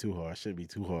shouldn't be too hard. Shouldn't be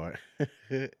too hard.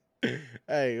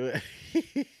 Hey,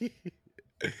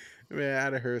 man,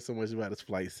 I'd have heard so much about this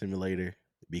flight simulator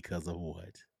because of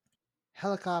what?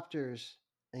 Helicopters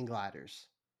and gliders,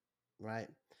 right?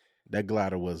 That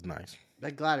glider was nice.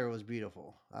 That glider was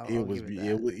beautiful. It I'll was, give it it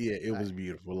that. was, yeah, it Right. was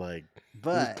beautiful. Like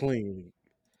it was But clean.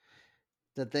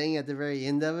 the thing at the very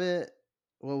end of it,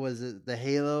 what was it? The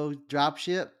Halo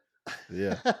dropship?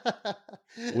 Yeah,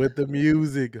 with the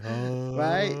music.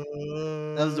 Right?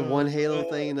 That was the one Halo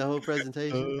thing in the whole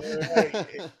presentation.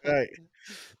 Right, right.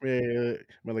 Man,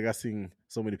 like I seen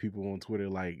so many people on Twitter,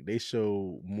 like they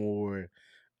show more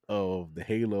of the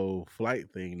Halo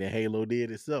flight thing than Halo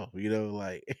did itself.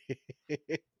 Like.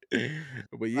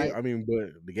 But yeah, Right? I mean,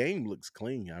 but the game looks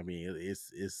clean. I mean,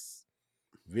 it's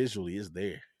visually it's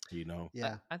there.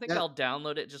 Yeah. I think That, I'll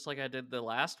download it just like I did the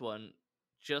last one,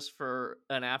 just for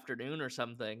an afternoon or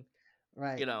something.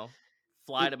 right. You know,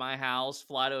 fly to my house,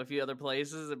 fly to a few other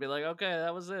places, and be like, okay,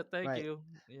 that was it. Thank Right. you.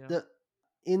 You know, The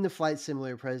in the flight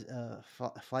simulator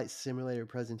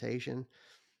presentation,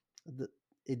 the,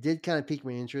 it did kind of pique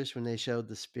my interest when they showed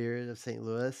the Spirit of St.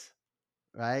 Louis,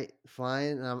 right,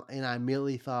 flying, and I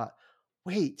immediately thought,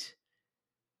 wait,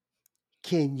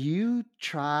 can you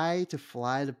try to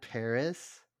fly to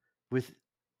Paris with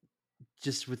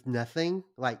with nothing?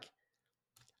 Like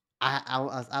I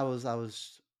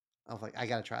was like, I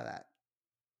gotta try that.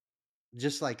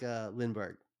 Just like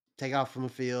Lindbergh, take off from the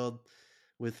field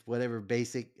with whatever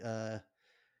basic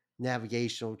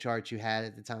navigational chart you had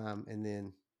at the time, and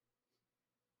then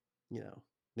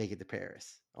make it to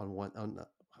Paris on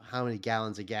how many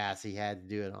gallons of gas he had to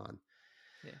do it on.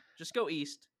 yeah, just go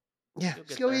east. Yeah, You'll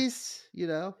just get go there. east.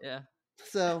 Yeah.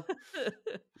 So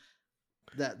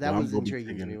that Well, I'm was gonna be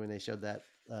intriguing to me taking. when they showed that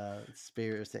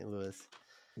Spirit of St. Louis.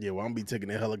 Yeah, well, I'm gonna be taking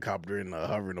the helicopter and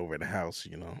hovering over the house.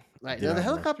 Right Then now, the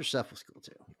I'm run. helicopter stuff was cool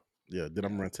too. Yeah, then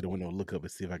I'm run to the window, look up,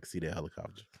 and see if I can see that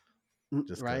helicopter.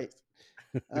 Just cause. Right.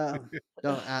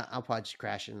 No, I'll probably just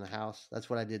crash it in the house. That's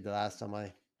what I did the last time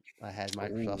I had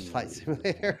Microsoft Flight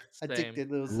Simulator. I took Same. the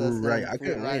little Cessna Right, and I flew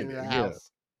it couldn't right land into it. the Yeah,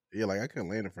 house. yeah, like I couldn't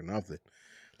land it for nothing.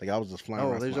 Like I was just flying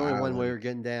Oh, around there's some only one way island. we're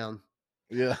getting down.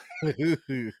 Yeah.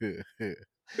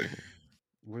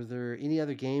 Were there any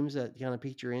other games that kind of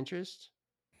piqued your interest?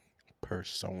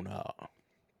 Persona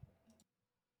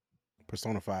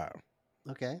 5.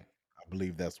 Okay. I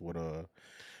believe that's what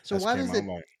So that's why came does out. it? I'm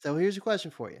like, So here's a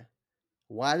question for you: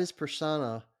 why does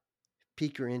Persona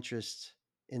pique your interest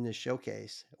in this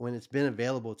showcase when it's been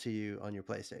available to you on your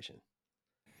PlayStation?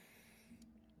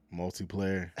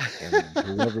 multiplayer and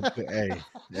whoever put and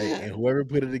whoever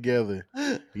put it together,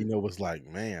 was like,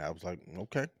 man, I was like,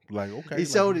 okay, He like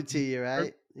sold it to you,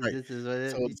 right? right. This is what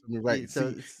So it. it's right.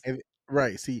 So See, and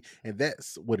right, see, and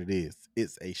that's what it is.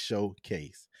 It's a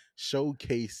showcase.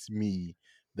 Showcase me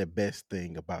the best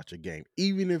thing about your game.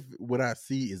 Even if what I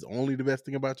see is only the best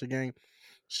thing about your game,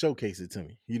 showcase it to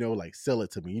me. Like sell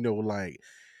it to me. Like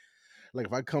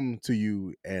if I come to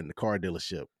you at the car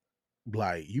dealership,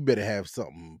 like you better have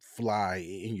something fly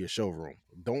in your showroom.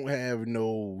 Don't have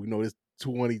it's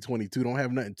 2022. Don't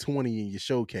have nothing 20 in your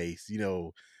showcase.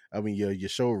 I mean your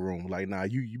showroom. Like nah,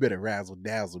 you better razzle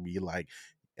dazzle me. Like,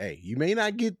 hey, you may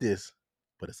not get this,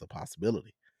 but it's a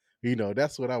possibility.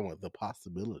 That's what I want. The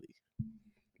possibility.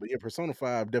 But yeah, Persona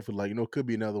 5 definitely could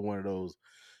be another one of those.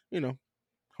 You know,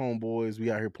 homeboys. We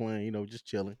out here playing. Just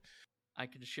chilling. I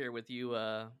can share with you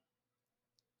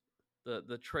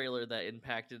the trailer that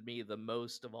impacted me the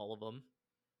most of all of them,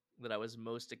 that I was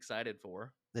most excited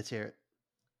for. Let's hear it.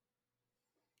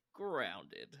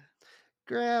 Grounded.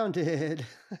 Grounded.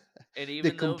 And The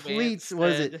even though Vance complete,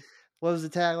 was it? said, What was the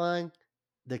tagline?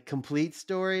 The complete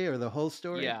story or the whole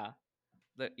story?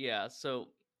 yeah, so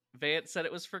Vance said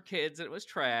it was for kids and it was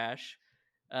trash.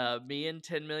 Me and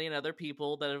 10 million other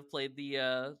people that have played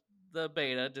the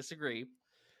beta disagree.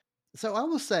 So I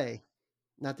will say,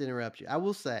 not to interrupt you, I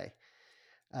will say,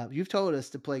 you've told us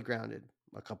to play Grounded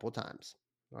a couple of times,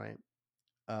 right?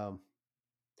 And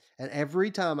every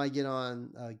time I get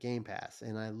on Game Pass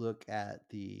and I look at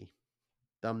the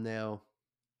thumbnail,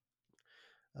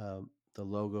 the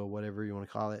logo, whatever you want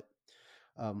to call it,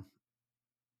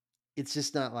 it's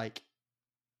just not like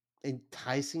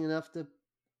enticing enough to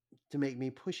make me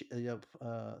push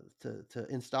to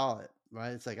install it.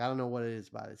 Right? It's like I don't know what it is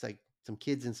about it. It's like some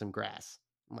kids in some grass.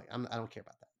 I'm like I don't care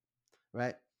about that.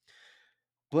 Right?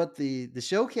 But the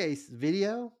showcase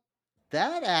video,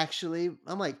 that actually,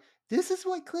 I'm like, this is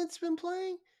what Clint's been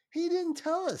playing. He didn't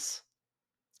tell us.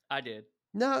 I did.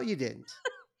 No, you didn't.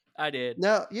 I did.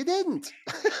 No, you didn't.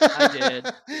 I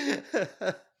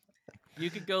did. You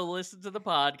could go listen to the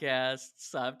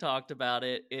podcasts. I've talked about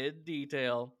it in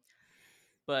detail.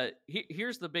 But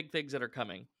here's the big things that are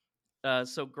coming.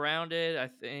 So Grounded, I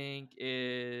think,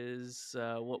 is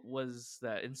what was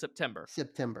that, in September?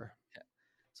 September. Okay.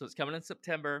 So it's coming in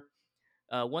September.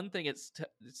 One thing it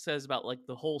says about like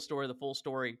the whole story, the full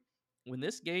story. When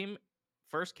this game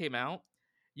first came out,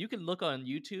 you can look on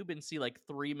YouTube and see like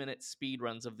 3-minute speed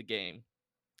runs of the game,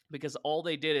 because all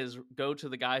they did is go to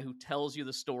the guy who tells you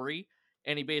the story,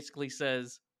 and he basically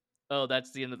says, "Oh,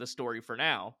 that's the end of the story for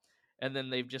now." And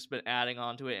then they've just been adding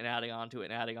on to it and adding on to it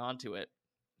and adding on to it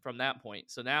from that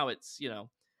point. So now it's,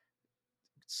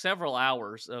 several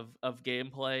hours of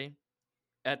gameplay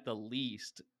at the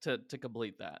least to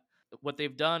complete that. What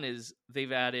they've done is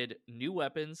they've added new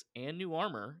weapons and new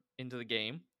armor into the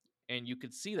game, and you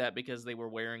could see that because they were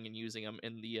wearing and using them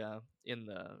in the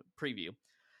preview,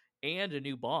 and a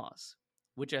new boss,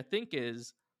 which I think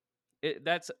is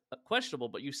that's questionable.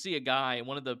 But you see a guy, and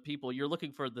one of the people you're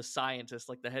looking for, the scientist,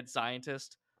 like the head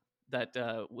scientist that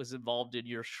was involved in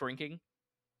your shrinking,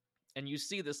 and you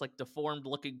see this like deformed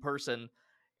looking person,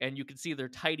 and you can see their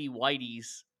tidy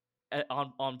whiteys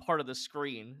on part of the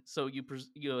screen. So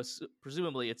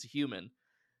presumably it's a human.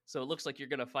 So it looks like you're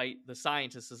gonna fight the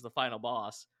scientist as the final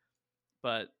boss.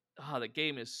 But the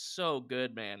game is so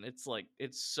good, man. It's like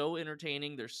it's so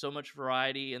entertaining. There's so much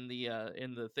variety in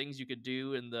the things you could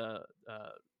do, and the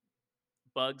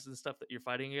bugs and stuff that you're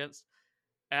fighting against.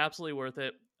 Absolutely worth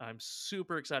it. I'm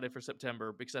super excited for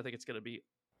September because I think it's gonna be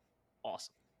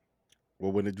awesome.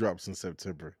 Well, when it drops in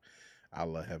September,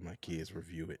 I'll have my kids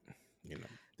review it.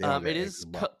 They have It that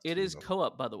is Xbox,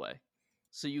 co-op, by the way,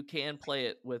 so you can play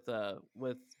it with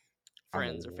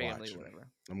friends or family or whatever.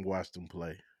 I'm gonna watch them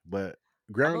play, but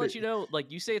I'm Grounded. gonna let you know,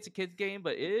 like you say, it's a kid's game,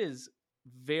 but it is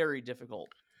very difficult.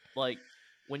 Like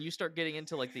when you start getting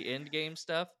into like the end game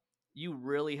stuff, you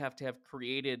really have to have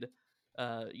created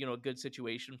a good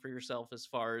situation for yourself as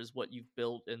far as what you've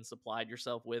built and supplied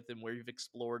yourself with, and where you've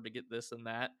explored to get this and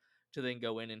that, to then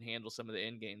go in and handle some of the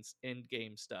end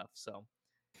game stuff. So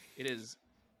it is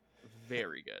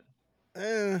very good.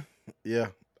 Yeah.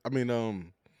 I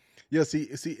mean, yeah. See,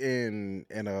 and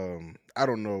I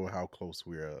don't know how close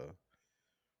we're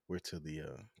to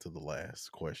the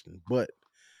last question, but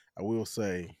I will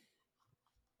say,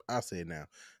 I'll say it now.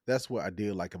 That's what I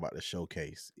did like about the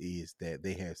showcase, is that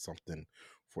they had something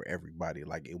for everybody.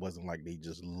 Like, it wasn't like they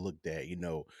just looked at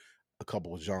a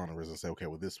couple of genres and say, okay,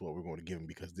 well, this is what we're going to give them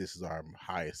because this is our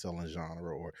highest selling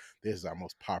genre, or this is our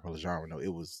most popular genre. No,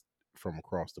 it was from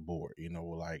across the board.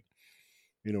 Like,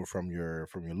 from your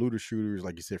looter shooters,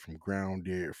 like you said, from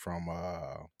Grounded, from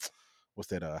what's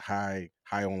that? High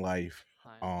on Life,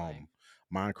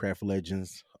 Minecraft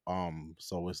Legends.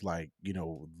 So it's like,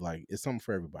 like it's something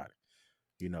for everybody.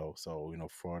 So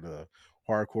for the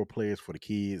hardcore players, for the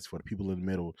kids, for the people in the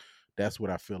middle, that's what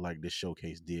I feel like this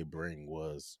showcase did bring,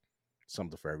 was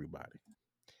something for everybody.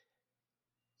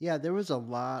 Yeah, there was a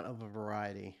lot of a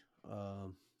variety.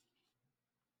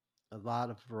 A lot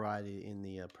of variety in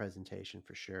the presentation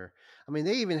for sure. I mean,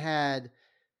 they even had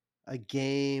a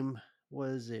game. What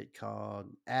is it called?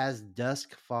 As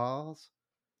Dusk Falls.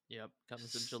 Yep,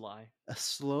 comes in July. A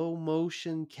slow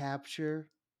motion capture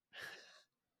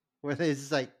where they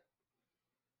just like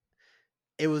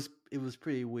it was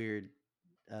pretty weird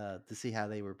to see how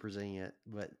they were presenting it,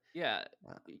 but yeah,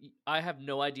 I have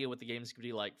no idea what the game's gonna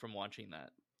be like from watching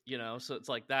that. So it's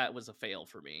like that was a fail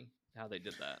for me how they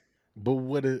did that. But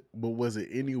was it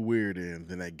any weirder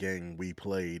than that game we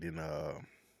played in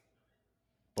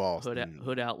Boston?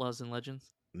 Hood Outlaws and Legends.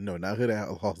 No, not Hood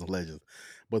Outlaws and Legends,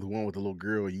 but the one with the little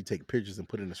girl. You take pictures and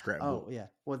put in a scrapbook. Oh yeah.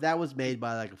 Well, that was made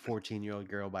by like a 14-year-old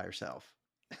girl by herself.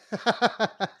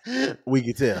 We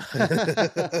can tell.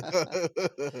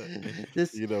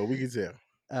 This, We can tell.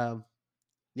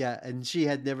 yeah, and she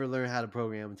had never learned how to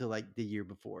program until like the year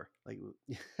before. Like,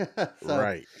 so,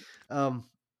 Right.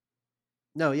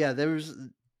 No, yeah, there was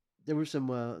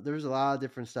some there was a lot of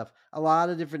different stuff, a lot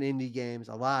of different indie games,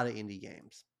 a lot of indie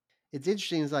games. It's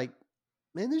interesting. It's like,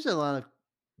 man, there's a lot of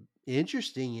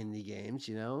interesting indie games,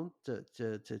 to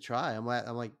try. I'm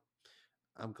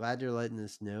glad they're letting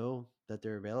us know that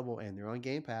they're available and they're on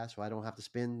Game Pass, so I don't have to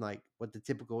spend like what the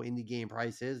typical indie game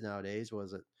price is nowadays.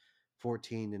 Was it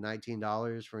 $14 to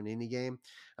 $19 for an indie game?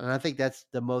 And I think that's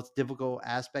the most difficult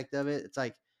aspect of it. It's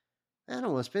like, I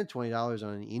don't want to spend $20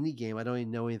 on an indie game I don't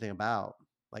even know anything about,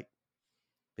 like,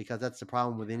 because that's the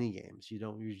problem with indie games. You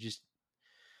don't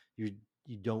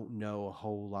know a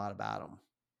whole lot about them,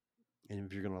 and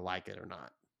if you're gonna like it or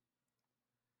not.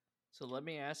 So let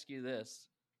me ask you this: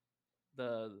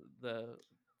 the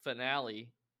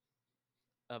finale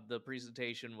of the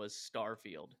presentation was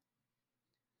Starfield,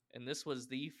 and this was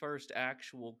the first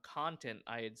actual content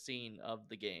I had seen of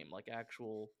the game, like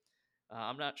actual.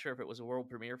 I'm not sure if it was a world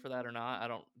premiere for that or not. I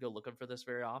don't go looking for this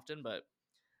very often, but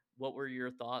what were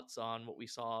your thoughts on what we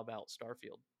saw about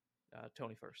Starfield?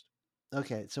 Tony first.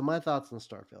 Okay, so my thoughts on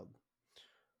Starfield.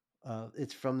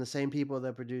 It's from the same people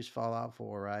that produced Fallout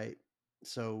 4, right?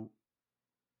 So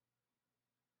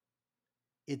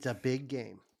it's a big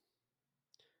game.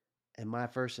 And my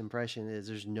first impression is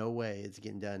there's no way it's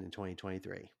getting done in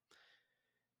 2023.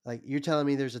 Like, you're telling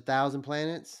me there's 1,000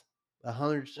 planets,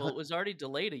 100. Well, it was already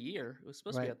delayed a year. It was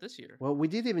supposed to be Right. out this year. Well, we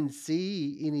didn't even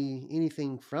see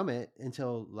anything from it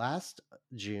until last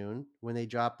June when they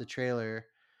dropped the trailer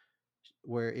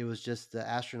where it was just the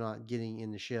astronaut getting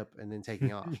in the ship and then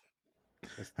taking off.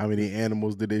 How many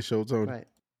animals did they show, Tony? Right.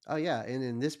 Oh yeah, and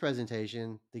in this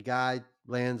presentation, the guy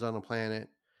lands on a planet.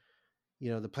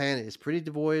 The planet is pretty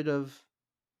devoid of,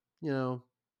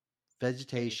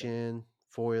 vegetation,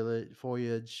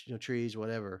 foliage, trees,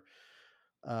 whatever.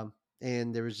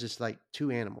 And there was just like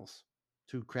two animals,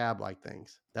 two crab-like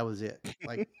things. That was it.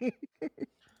 Like,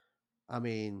 I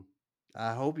mean,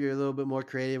 I hope you're a little bit more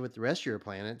creative with the rest of your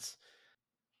planets.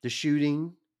 The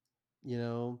shooting,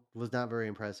 was not very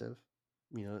impressive.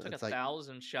 It took it's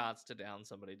 1,000 shots to down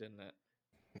somebody, didn't it?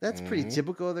 That's pretty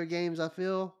typical of their games, I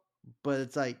feel. But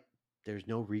it's like there's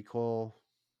no recoil,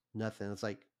 nothing. It's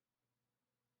like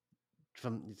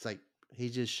he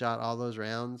just shot all those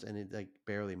rounds and it like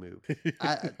barely moved.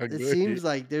 It seems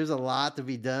like there's a lot to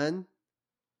be done,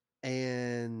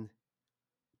 and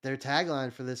their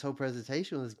tagline for this whole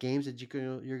presentation was games that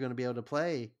you're going to be able to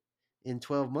play in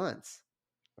 12 months,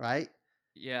 right?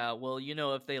 Yeah, well,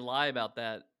 if they lie about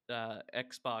that,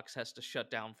 Xbox has to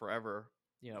shut down forever.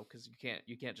 Because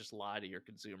you can't just lie to your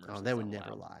consumers. Oh, they would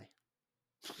never lie.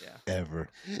 Yeah, ever.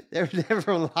 They would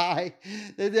never lie.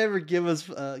 They never give us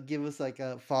like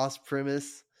a false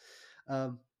premise.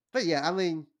 But yeah, I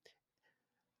mean,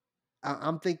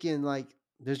 I'm thinking like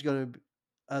there's going to be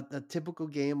a typical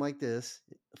game like this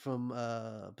from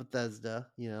Bethesda.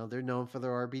 They're known for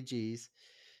their RPGs.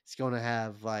 It's going to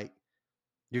have like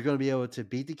you're going to be able to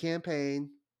beat the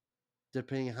campaign,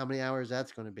 depending on how many hours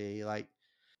that's going to be. Like,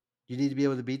 you need to be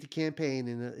able to beat the campaign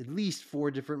in at least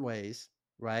 4 different ways,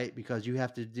 right? Because you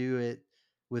have to do it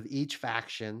with each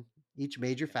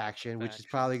major faction, which is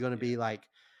probably going to be like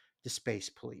the Space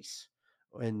Police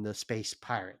and the Space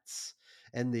Pirates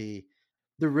and the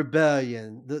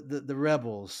Rebellion, the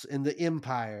Rebels and the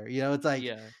Empire. It's like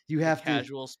you have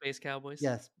casual Space Cowboys.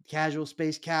 Yes, casual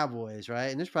Space Cowboys, right?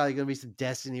 And there's probably going to be some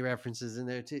Destiny references in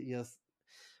there too.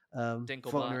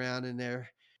 Floating around in there.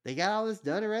 They got all this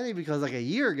done already because like a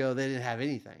year ago they didn't have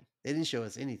anything. They didn't show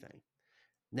us anything.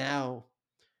 Now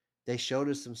they showed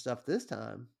us some stuff this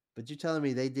time, but you're telling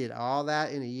me they did all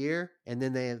that in a year, and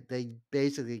then they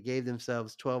basically gave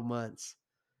themselves 12 months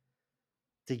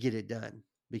to get it done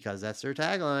because that's their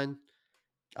tagline.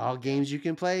 All games you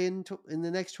can play in the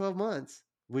next 12 months,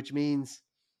 which means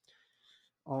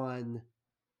on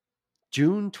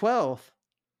June 12th,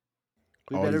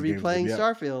 we better be playing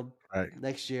Starfield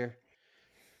next year.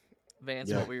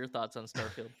 Vance, what were your thoughts on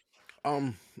Starfield?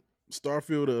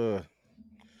 Starfield,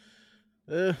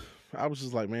 I was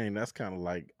just like, man, that's kind of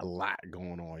like a lot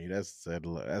going on. That's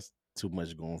too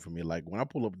much going for me. Like when I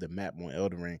pull up the map on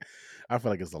Elden Ring, I feel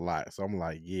like it's a lot. So I'm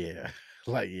like, yeah,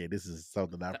 this is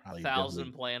something I probably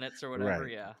 1,000 planets or whatever.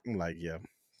 Right. Yeah, I'm like, yeah,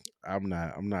 I'm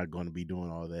not going to be doing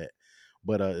all that.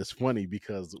 But it's funny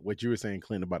because what you were saying,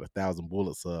 Clint, about 1,000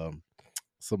 bullets.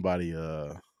 Somebody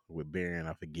with Baron,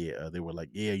 I forget. They were like,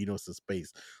 yeah, it's in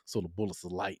space, so the bullets are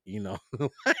light.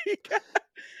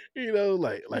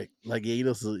 Like, like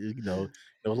yeah, so,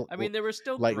 I mean, there was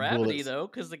still like gravity bullets. though,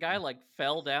 because the guy like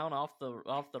fell down off the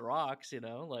rocks.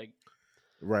 Like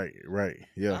Right,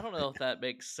 yeah. I don't know if that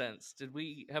makes sense.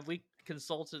 Have we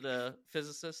consulted a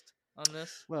physicist on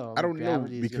this? Well, I I mean, don't know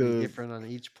gravity is going to be because different on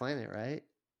each planet, right?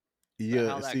 But yeah,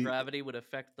 how that see, gravity would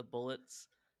affect the bullet's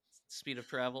speed of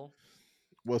travel?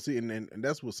 well, see, and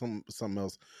that's what something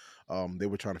else. They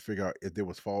were trying to figure out if there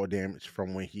was fall damage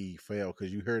from when he fell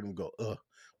because you heard him go,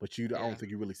 but I Yeah. don't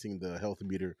think you really seen the health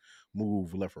meter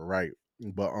move left or right.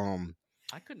 But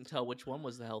I couldn't tell which one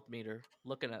was the health meter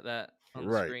looking at that on the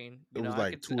right, screen. it was I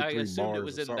like 2 or I 3 assumed it bars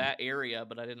was or in something. that area,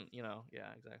 but I didn't. Yeah,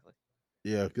 exactly.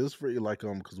 Yeah, because it's pretty like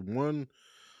because one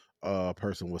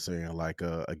person was saying like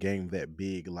a game that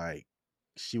big, like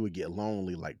she would get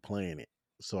lonely like playing it.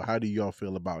 So how do y'all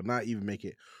feel about not even make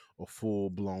it a full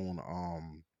blown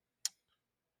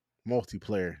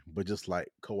multiplayer, but just like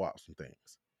co-ops and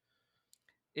things?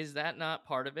 Is that not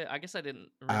part of it? I guess I didn't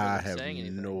remember I them have saying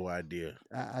anything. no idea.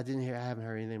 I didn't hear. I haven't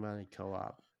heard anything about any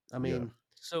co-op. I Yeah. mean,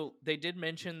 So they did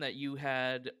mention that you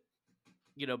had,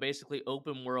 basically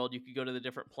open world. You could go to the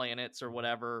different planets or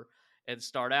whatever and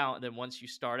start out. And then once you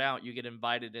start out, you get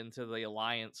invited into the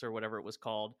alliance or whatever it was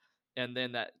called. And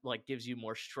then that like gives you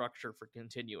more structure for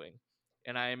continuing.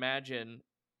 And I imagine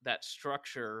that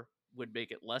structure would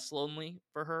make it less lonely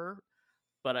for her.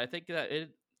 But I think that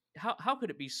how could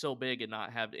it be so big and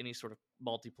not have any sort of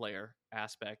multiplayer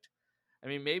aspect? I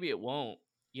mean, maybe it won't,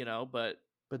 but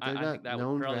but they're I think not that would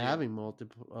known for probably. having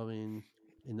multiple. I mean,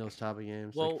 in those type of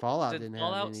games, like Well, Fallout didn't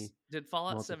have any Did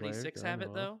Fallout multiplayer 76 that I have know it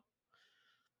of. though?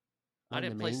 I Not in the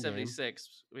didn't play main game.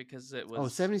 76 because it Oh,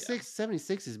 was 76?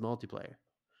 76 is multiplayer.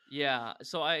 yeah.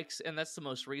 So and that's the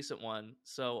most recent one.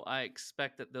 So I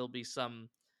expect that there'll be some.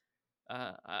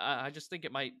 I just think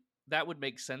that would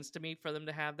make sense to me for them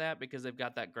to have that because they've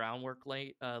got that groundwork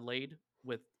laid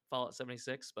with Fallout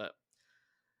 76. But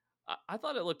I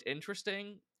thought it looked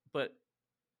interesting, but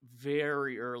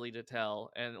very early to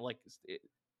tell. And like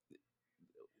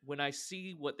when I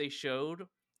see what they showed,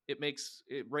 it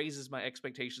raises my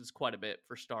expectations quite a bit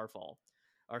for Starfield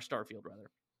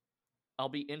rather. I'll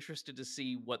be interested to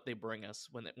see what they bring us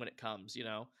when it comes,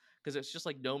 because it's just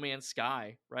like No Man's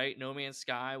Sky, right? No Man's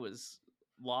Sky was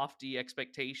lofty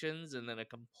expectations and then a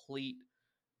complete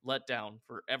letdown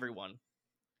for everyone.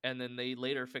 And then they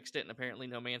later fixed it, and apparently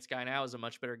No Man's Sky now is a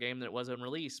much better game than it was on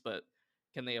release. But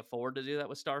can they afford to do that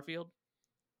with Starfield?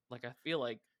 Like, I feel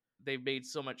like they've made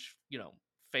so much,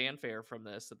 fanfare from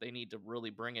this that they need to really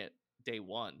bring it day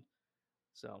one.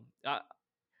 So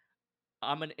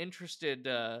I'm an interested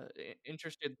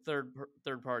third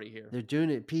party here. They're doing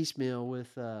it piecemeal with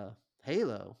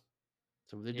Halo.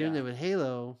 So they're doing it with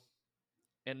Halo.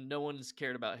 And no one's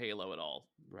cared about Halo at all,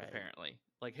 right. Apparently.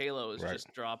 Like, Halo has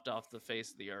just dropped off the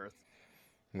face of the earth.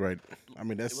 Right. I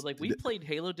mean, that's like we played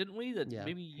Halo, didn't we? That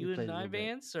maybe you and I,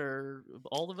 Vance, or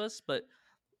all of us, but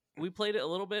we played it a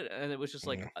little bit, and it was just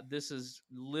like this is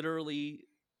literally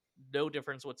no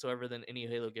difference whatsoever than any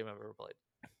Halo game I've ever played.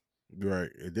 Right.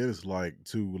 And then it's like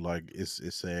too, like it's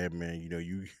sad, man.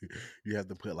 You have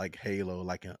to put like Halo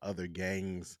like in other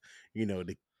games,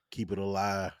 to keep it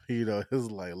alive.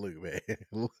 It's like, look, man.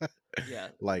 Yeah.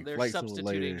 Like they're Flight substituting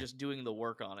Simulator. just doing the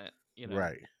work on it,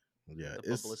 Right. Yeah.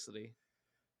 The publicity.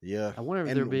 Yeah. I wonder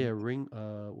if there'd be a ring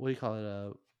what do you call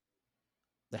it?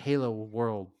 The Halo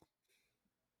world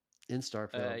in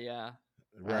Starfield. Yeah.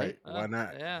 Right. Why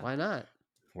not? Yeah. Why not?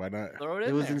 Why not? Throw it in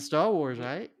It was there. in Star Wars,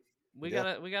 right? We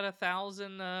got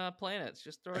 1,000 planets.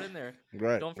 Just throw it in there.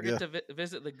 Right. Don't forget to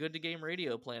visit the Good to Game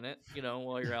Radio planet,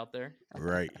 while you're out there.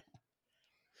 Right.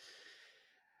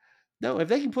 No, if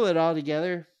they can pull it all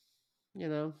together,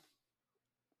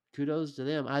 kudos to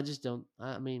them. I just don't.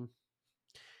 I mean,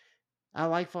 I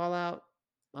like Fallout.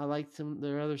 I like some of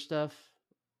their other stuff.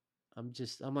 I'm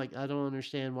like, I don't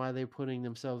understand why they're putting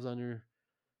themselves under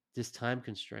this time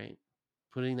constraint,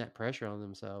 putting that pressure on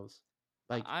themselves.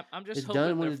 Like, I'm just it's hoping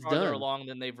done when they're it's farther done. along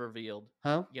than they've revealed.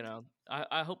 Huh?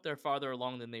 I hope they're farther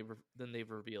along than they've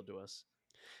revealed to us.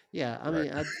 Yeah, I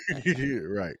mean,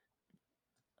 right.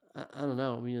 I don't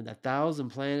know. I mean, 1,000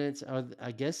 planets.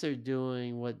 I guess they're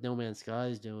doing what No Man's Sky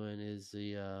is doing. Is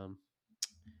the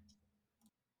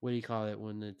what do you call it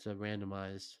when it's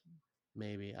randomized?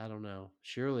 Maybe, I don't know.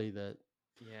 Surely that.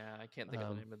 Yeah, I can't think of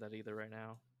the name of that either right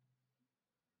now.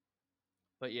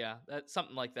 But yeah, that's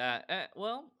something like that.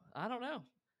 Well, I don't know.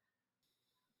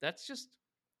 That's just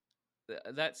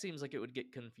that seems like it would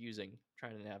get confusing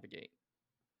trying to navigate.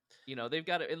 You know, they've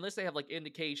got to, unless they have like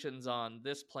indications on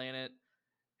this planet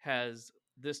has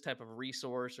this type of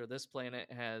resource or this planet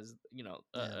has, you know,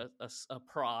 a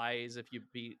prize if you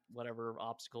beat whatever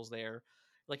obstacles there.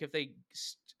 Like if they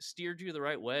steered you the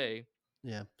right way,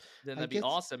 Yeah. then I that'd be guess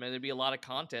awesome, and there'd be a lot of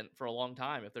content for a long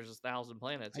time if there's 1,000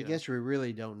 planets. I You know, guess we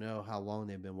really don't know how long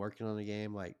they've been working on the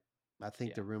game. Like, I think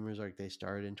yeah. the rumors are like they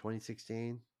started in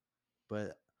 2016,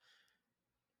 but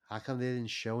how come they didn't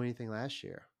show anything last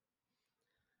year?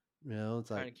 You know, it's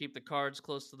Trying like, to keep the cards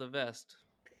close to the vest.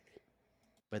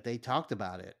 but they talked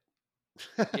about it.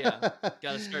 Yeah,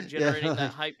 got to start Yeah, generating that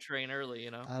like, hype train early.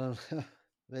 You know, I don't know.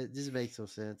 It just makes no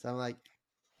sense. I'm like,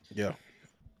 Yeah,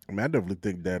 I mean, I definitely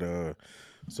think that.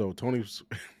 So Tony's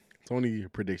Tony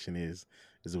prediction is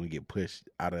that we get pushed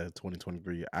out of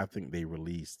 2023. I think they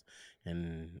released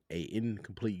a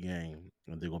incomplete game,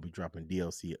 and they're gonna be dropping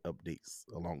DLC updates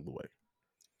along the way.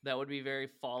 that would be very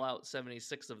Fallout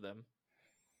 76 of them.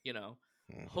 You know,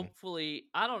 Hmm. hopefully,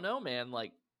 I don't know, man.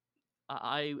 Like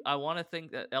I want to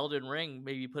think that Elden Ring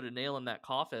maybe put a nail in that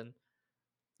coffin,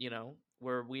 you know,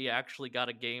 where we actually got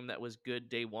a game that was good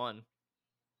day one.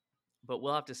 But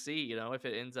we'll have to see, you know, if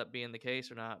it ends up being the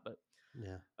case or not. But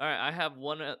yeah. all right, I have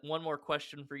one more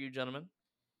question for you, gentlemen.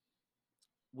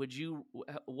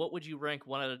 What would you rank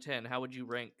 1 out of 10? How would you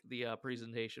rank the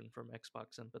presentation from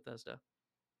Xbox and Bethesda?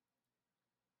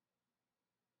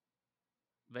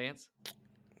 Vance,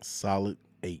 Solid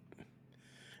 8,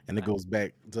 and it nice. goes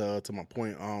back to my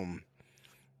point.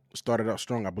 Started out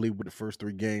strong, I believe, with the first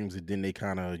 3 games, and then they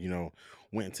kind of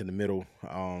went into the middle.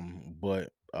 But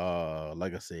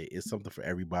like I said, it's something for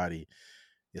everybody.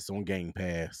 It's on Game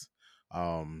Pass.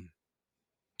 Um,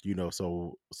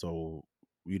 so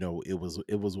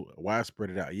it was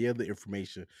widespread out. Yeah, the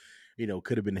information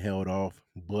could have been held off,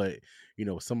 but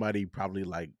somebody probably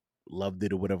like loved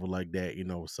it or whatever like that.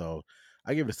 So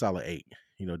I give it a solid 8.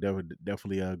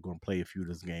 Definitely gonna play a few of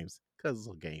those games because it's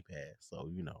on Game Pass. So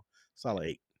solid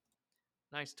 8.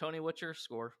 Nice. Tony, what's your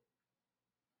score?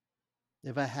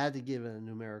 If I had to give it a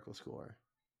numerical score,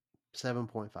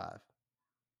 7.5.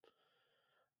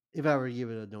 If I were to give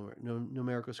it a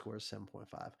numerical score,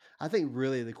 7.5. I think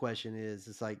really the question is,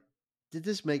 it's like, did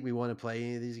this make me want to play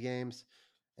any of these games?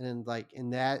 And then like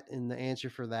and the answer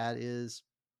for that is,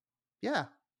 yeah,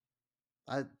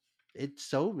 I it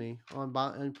sold me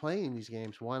on playing these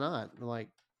games. Why not? Like,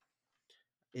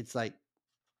 it's like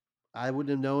I wouldn't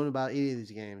have known about any of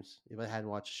these games if I hadn't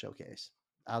watched the showcase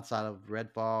outside of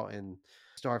Redfall and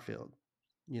Starfield.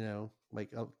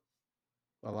 Like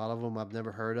a lot of them I've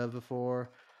never heard of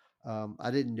before. I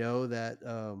didn't know that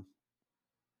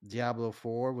Diablo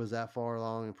 4 was that far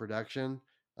along in production.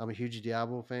 I'm a huge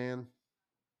Diablo fan,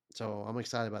 so I'm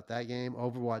excited about that game.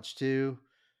 Overwatch 2.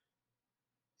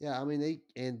 Yeah, I mean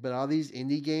but all these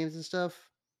indie games and stuff,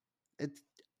 it's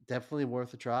definitely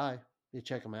worth a try. You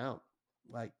check them out.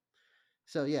 Like,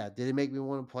 so yeah, did it make me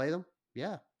want to play them?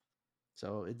 Yeah.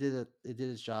 So it did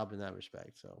its job in that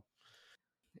respect. So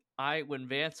When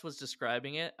Vance was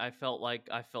describing it, I felt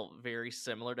very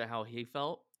similar to how he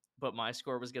felt, but my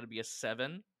score was going to be a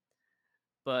 7.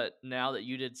 But now that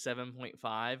you did 7.5,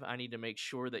 I need to make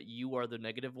sure that you are the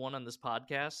negative one on this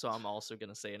podcast, so I'm also going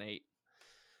to say an 8.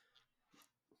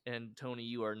 And Tony,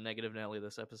 you are negative Nelly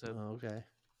this episode. okay.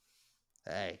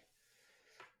 Hey,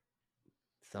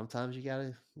 sometimes you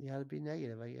gotta be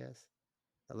negative, I guess.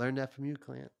 I learned that from you,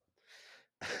 Clint.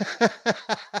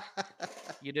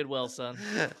 You did well, son.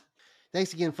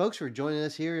 Thanks again, folks, for joining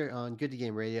us here on Good to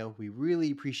Game Radio. We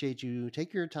really appreciate you.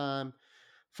 Take your time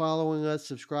following us,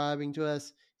 subscribing to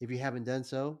us. If you haven't done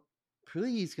so,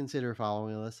 please consider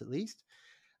following us at least.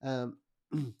 Um,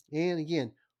 and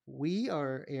again, we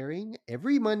are airing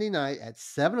every Monday night at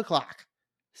 7 o'clock.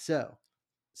 So,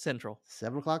 Central.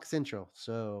 7 o'clock Central.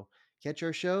 So, catch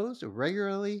our shows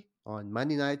regularly on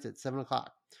Monday nights at 7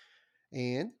 o'clock.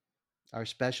 And our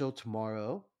special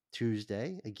tomorrow,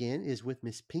 Tuesday, again, is with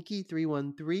Miss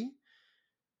Pinky313,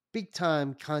 big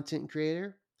time content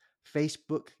creator,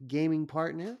 Facebook gaming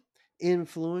partner,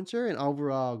 influencer, and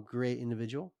overall great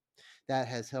individual that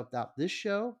has helped out this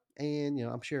show and,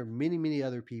 I'm sure many, many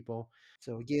other people.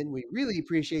 So, again, we really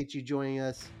appreciate you joining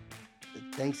us.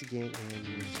 Thanks again, and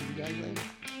we'll see you guys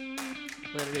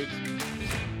later. Later,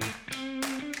 dudes.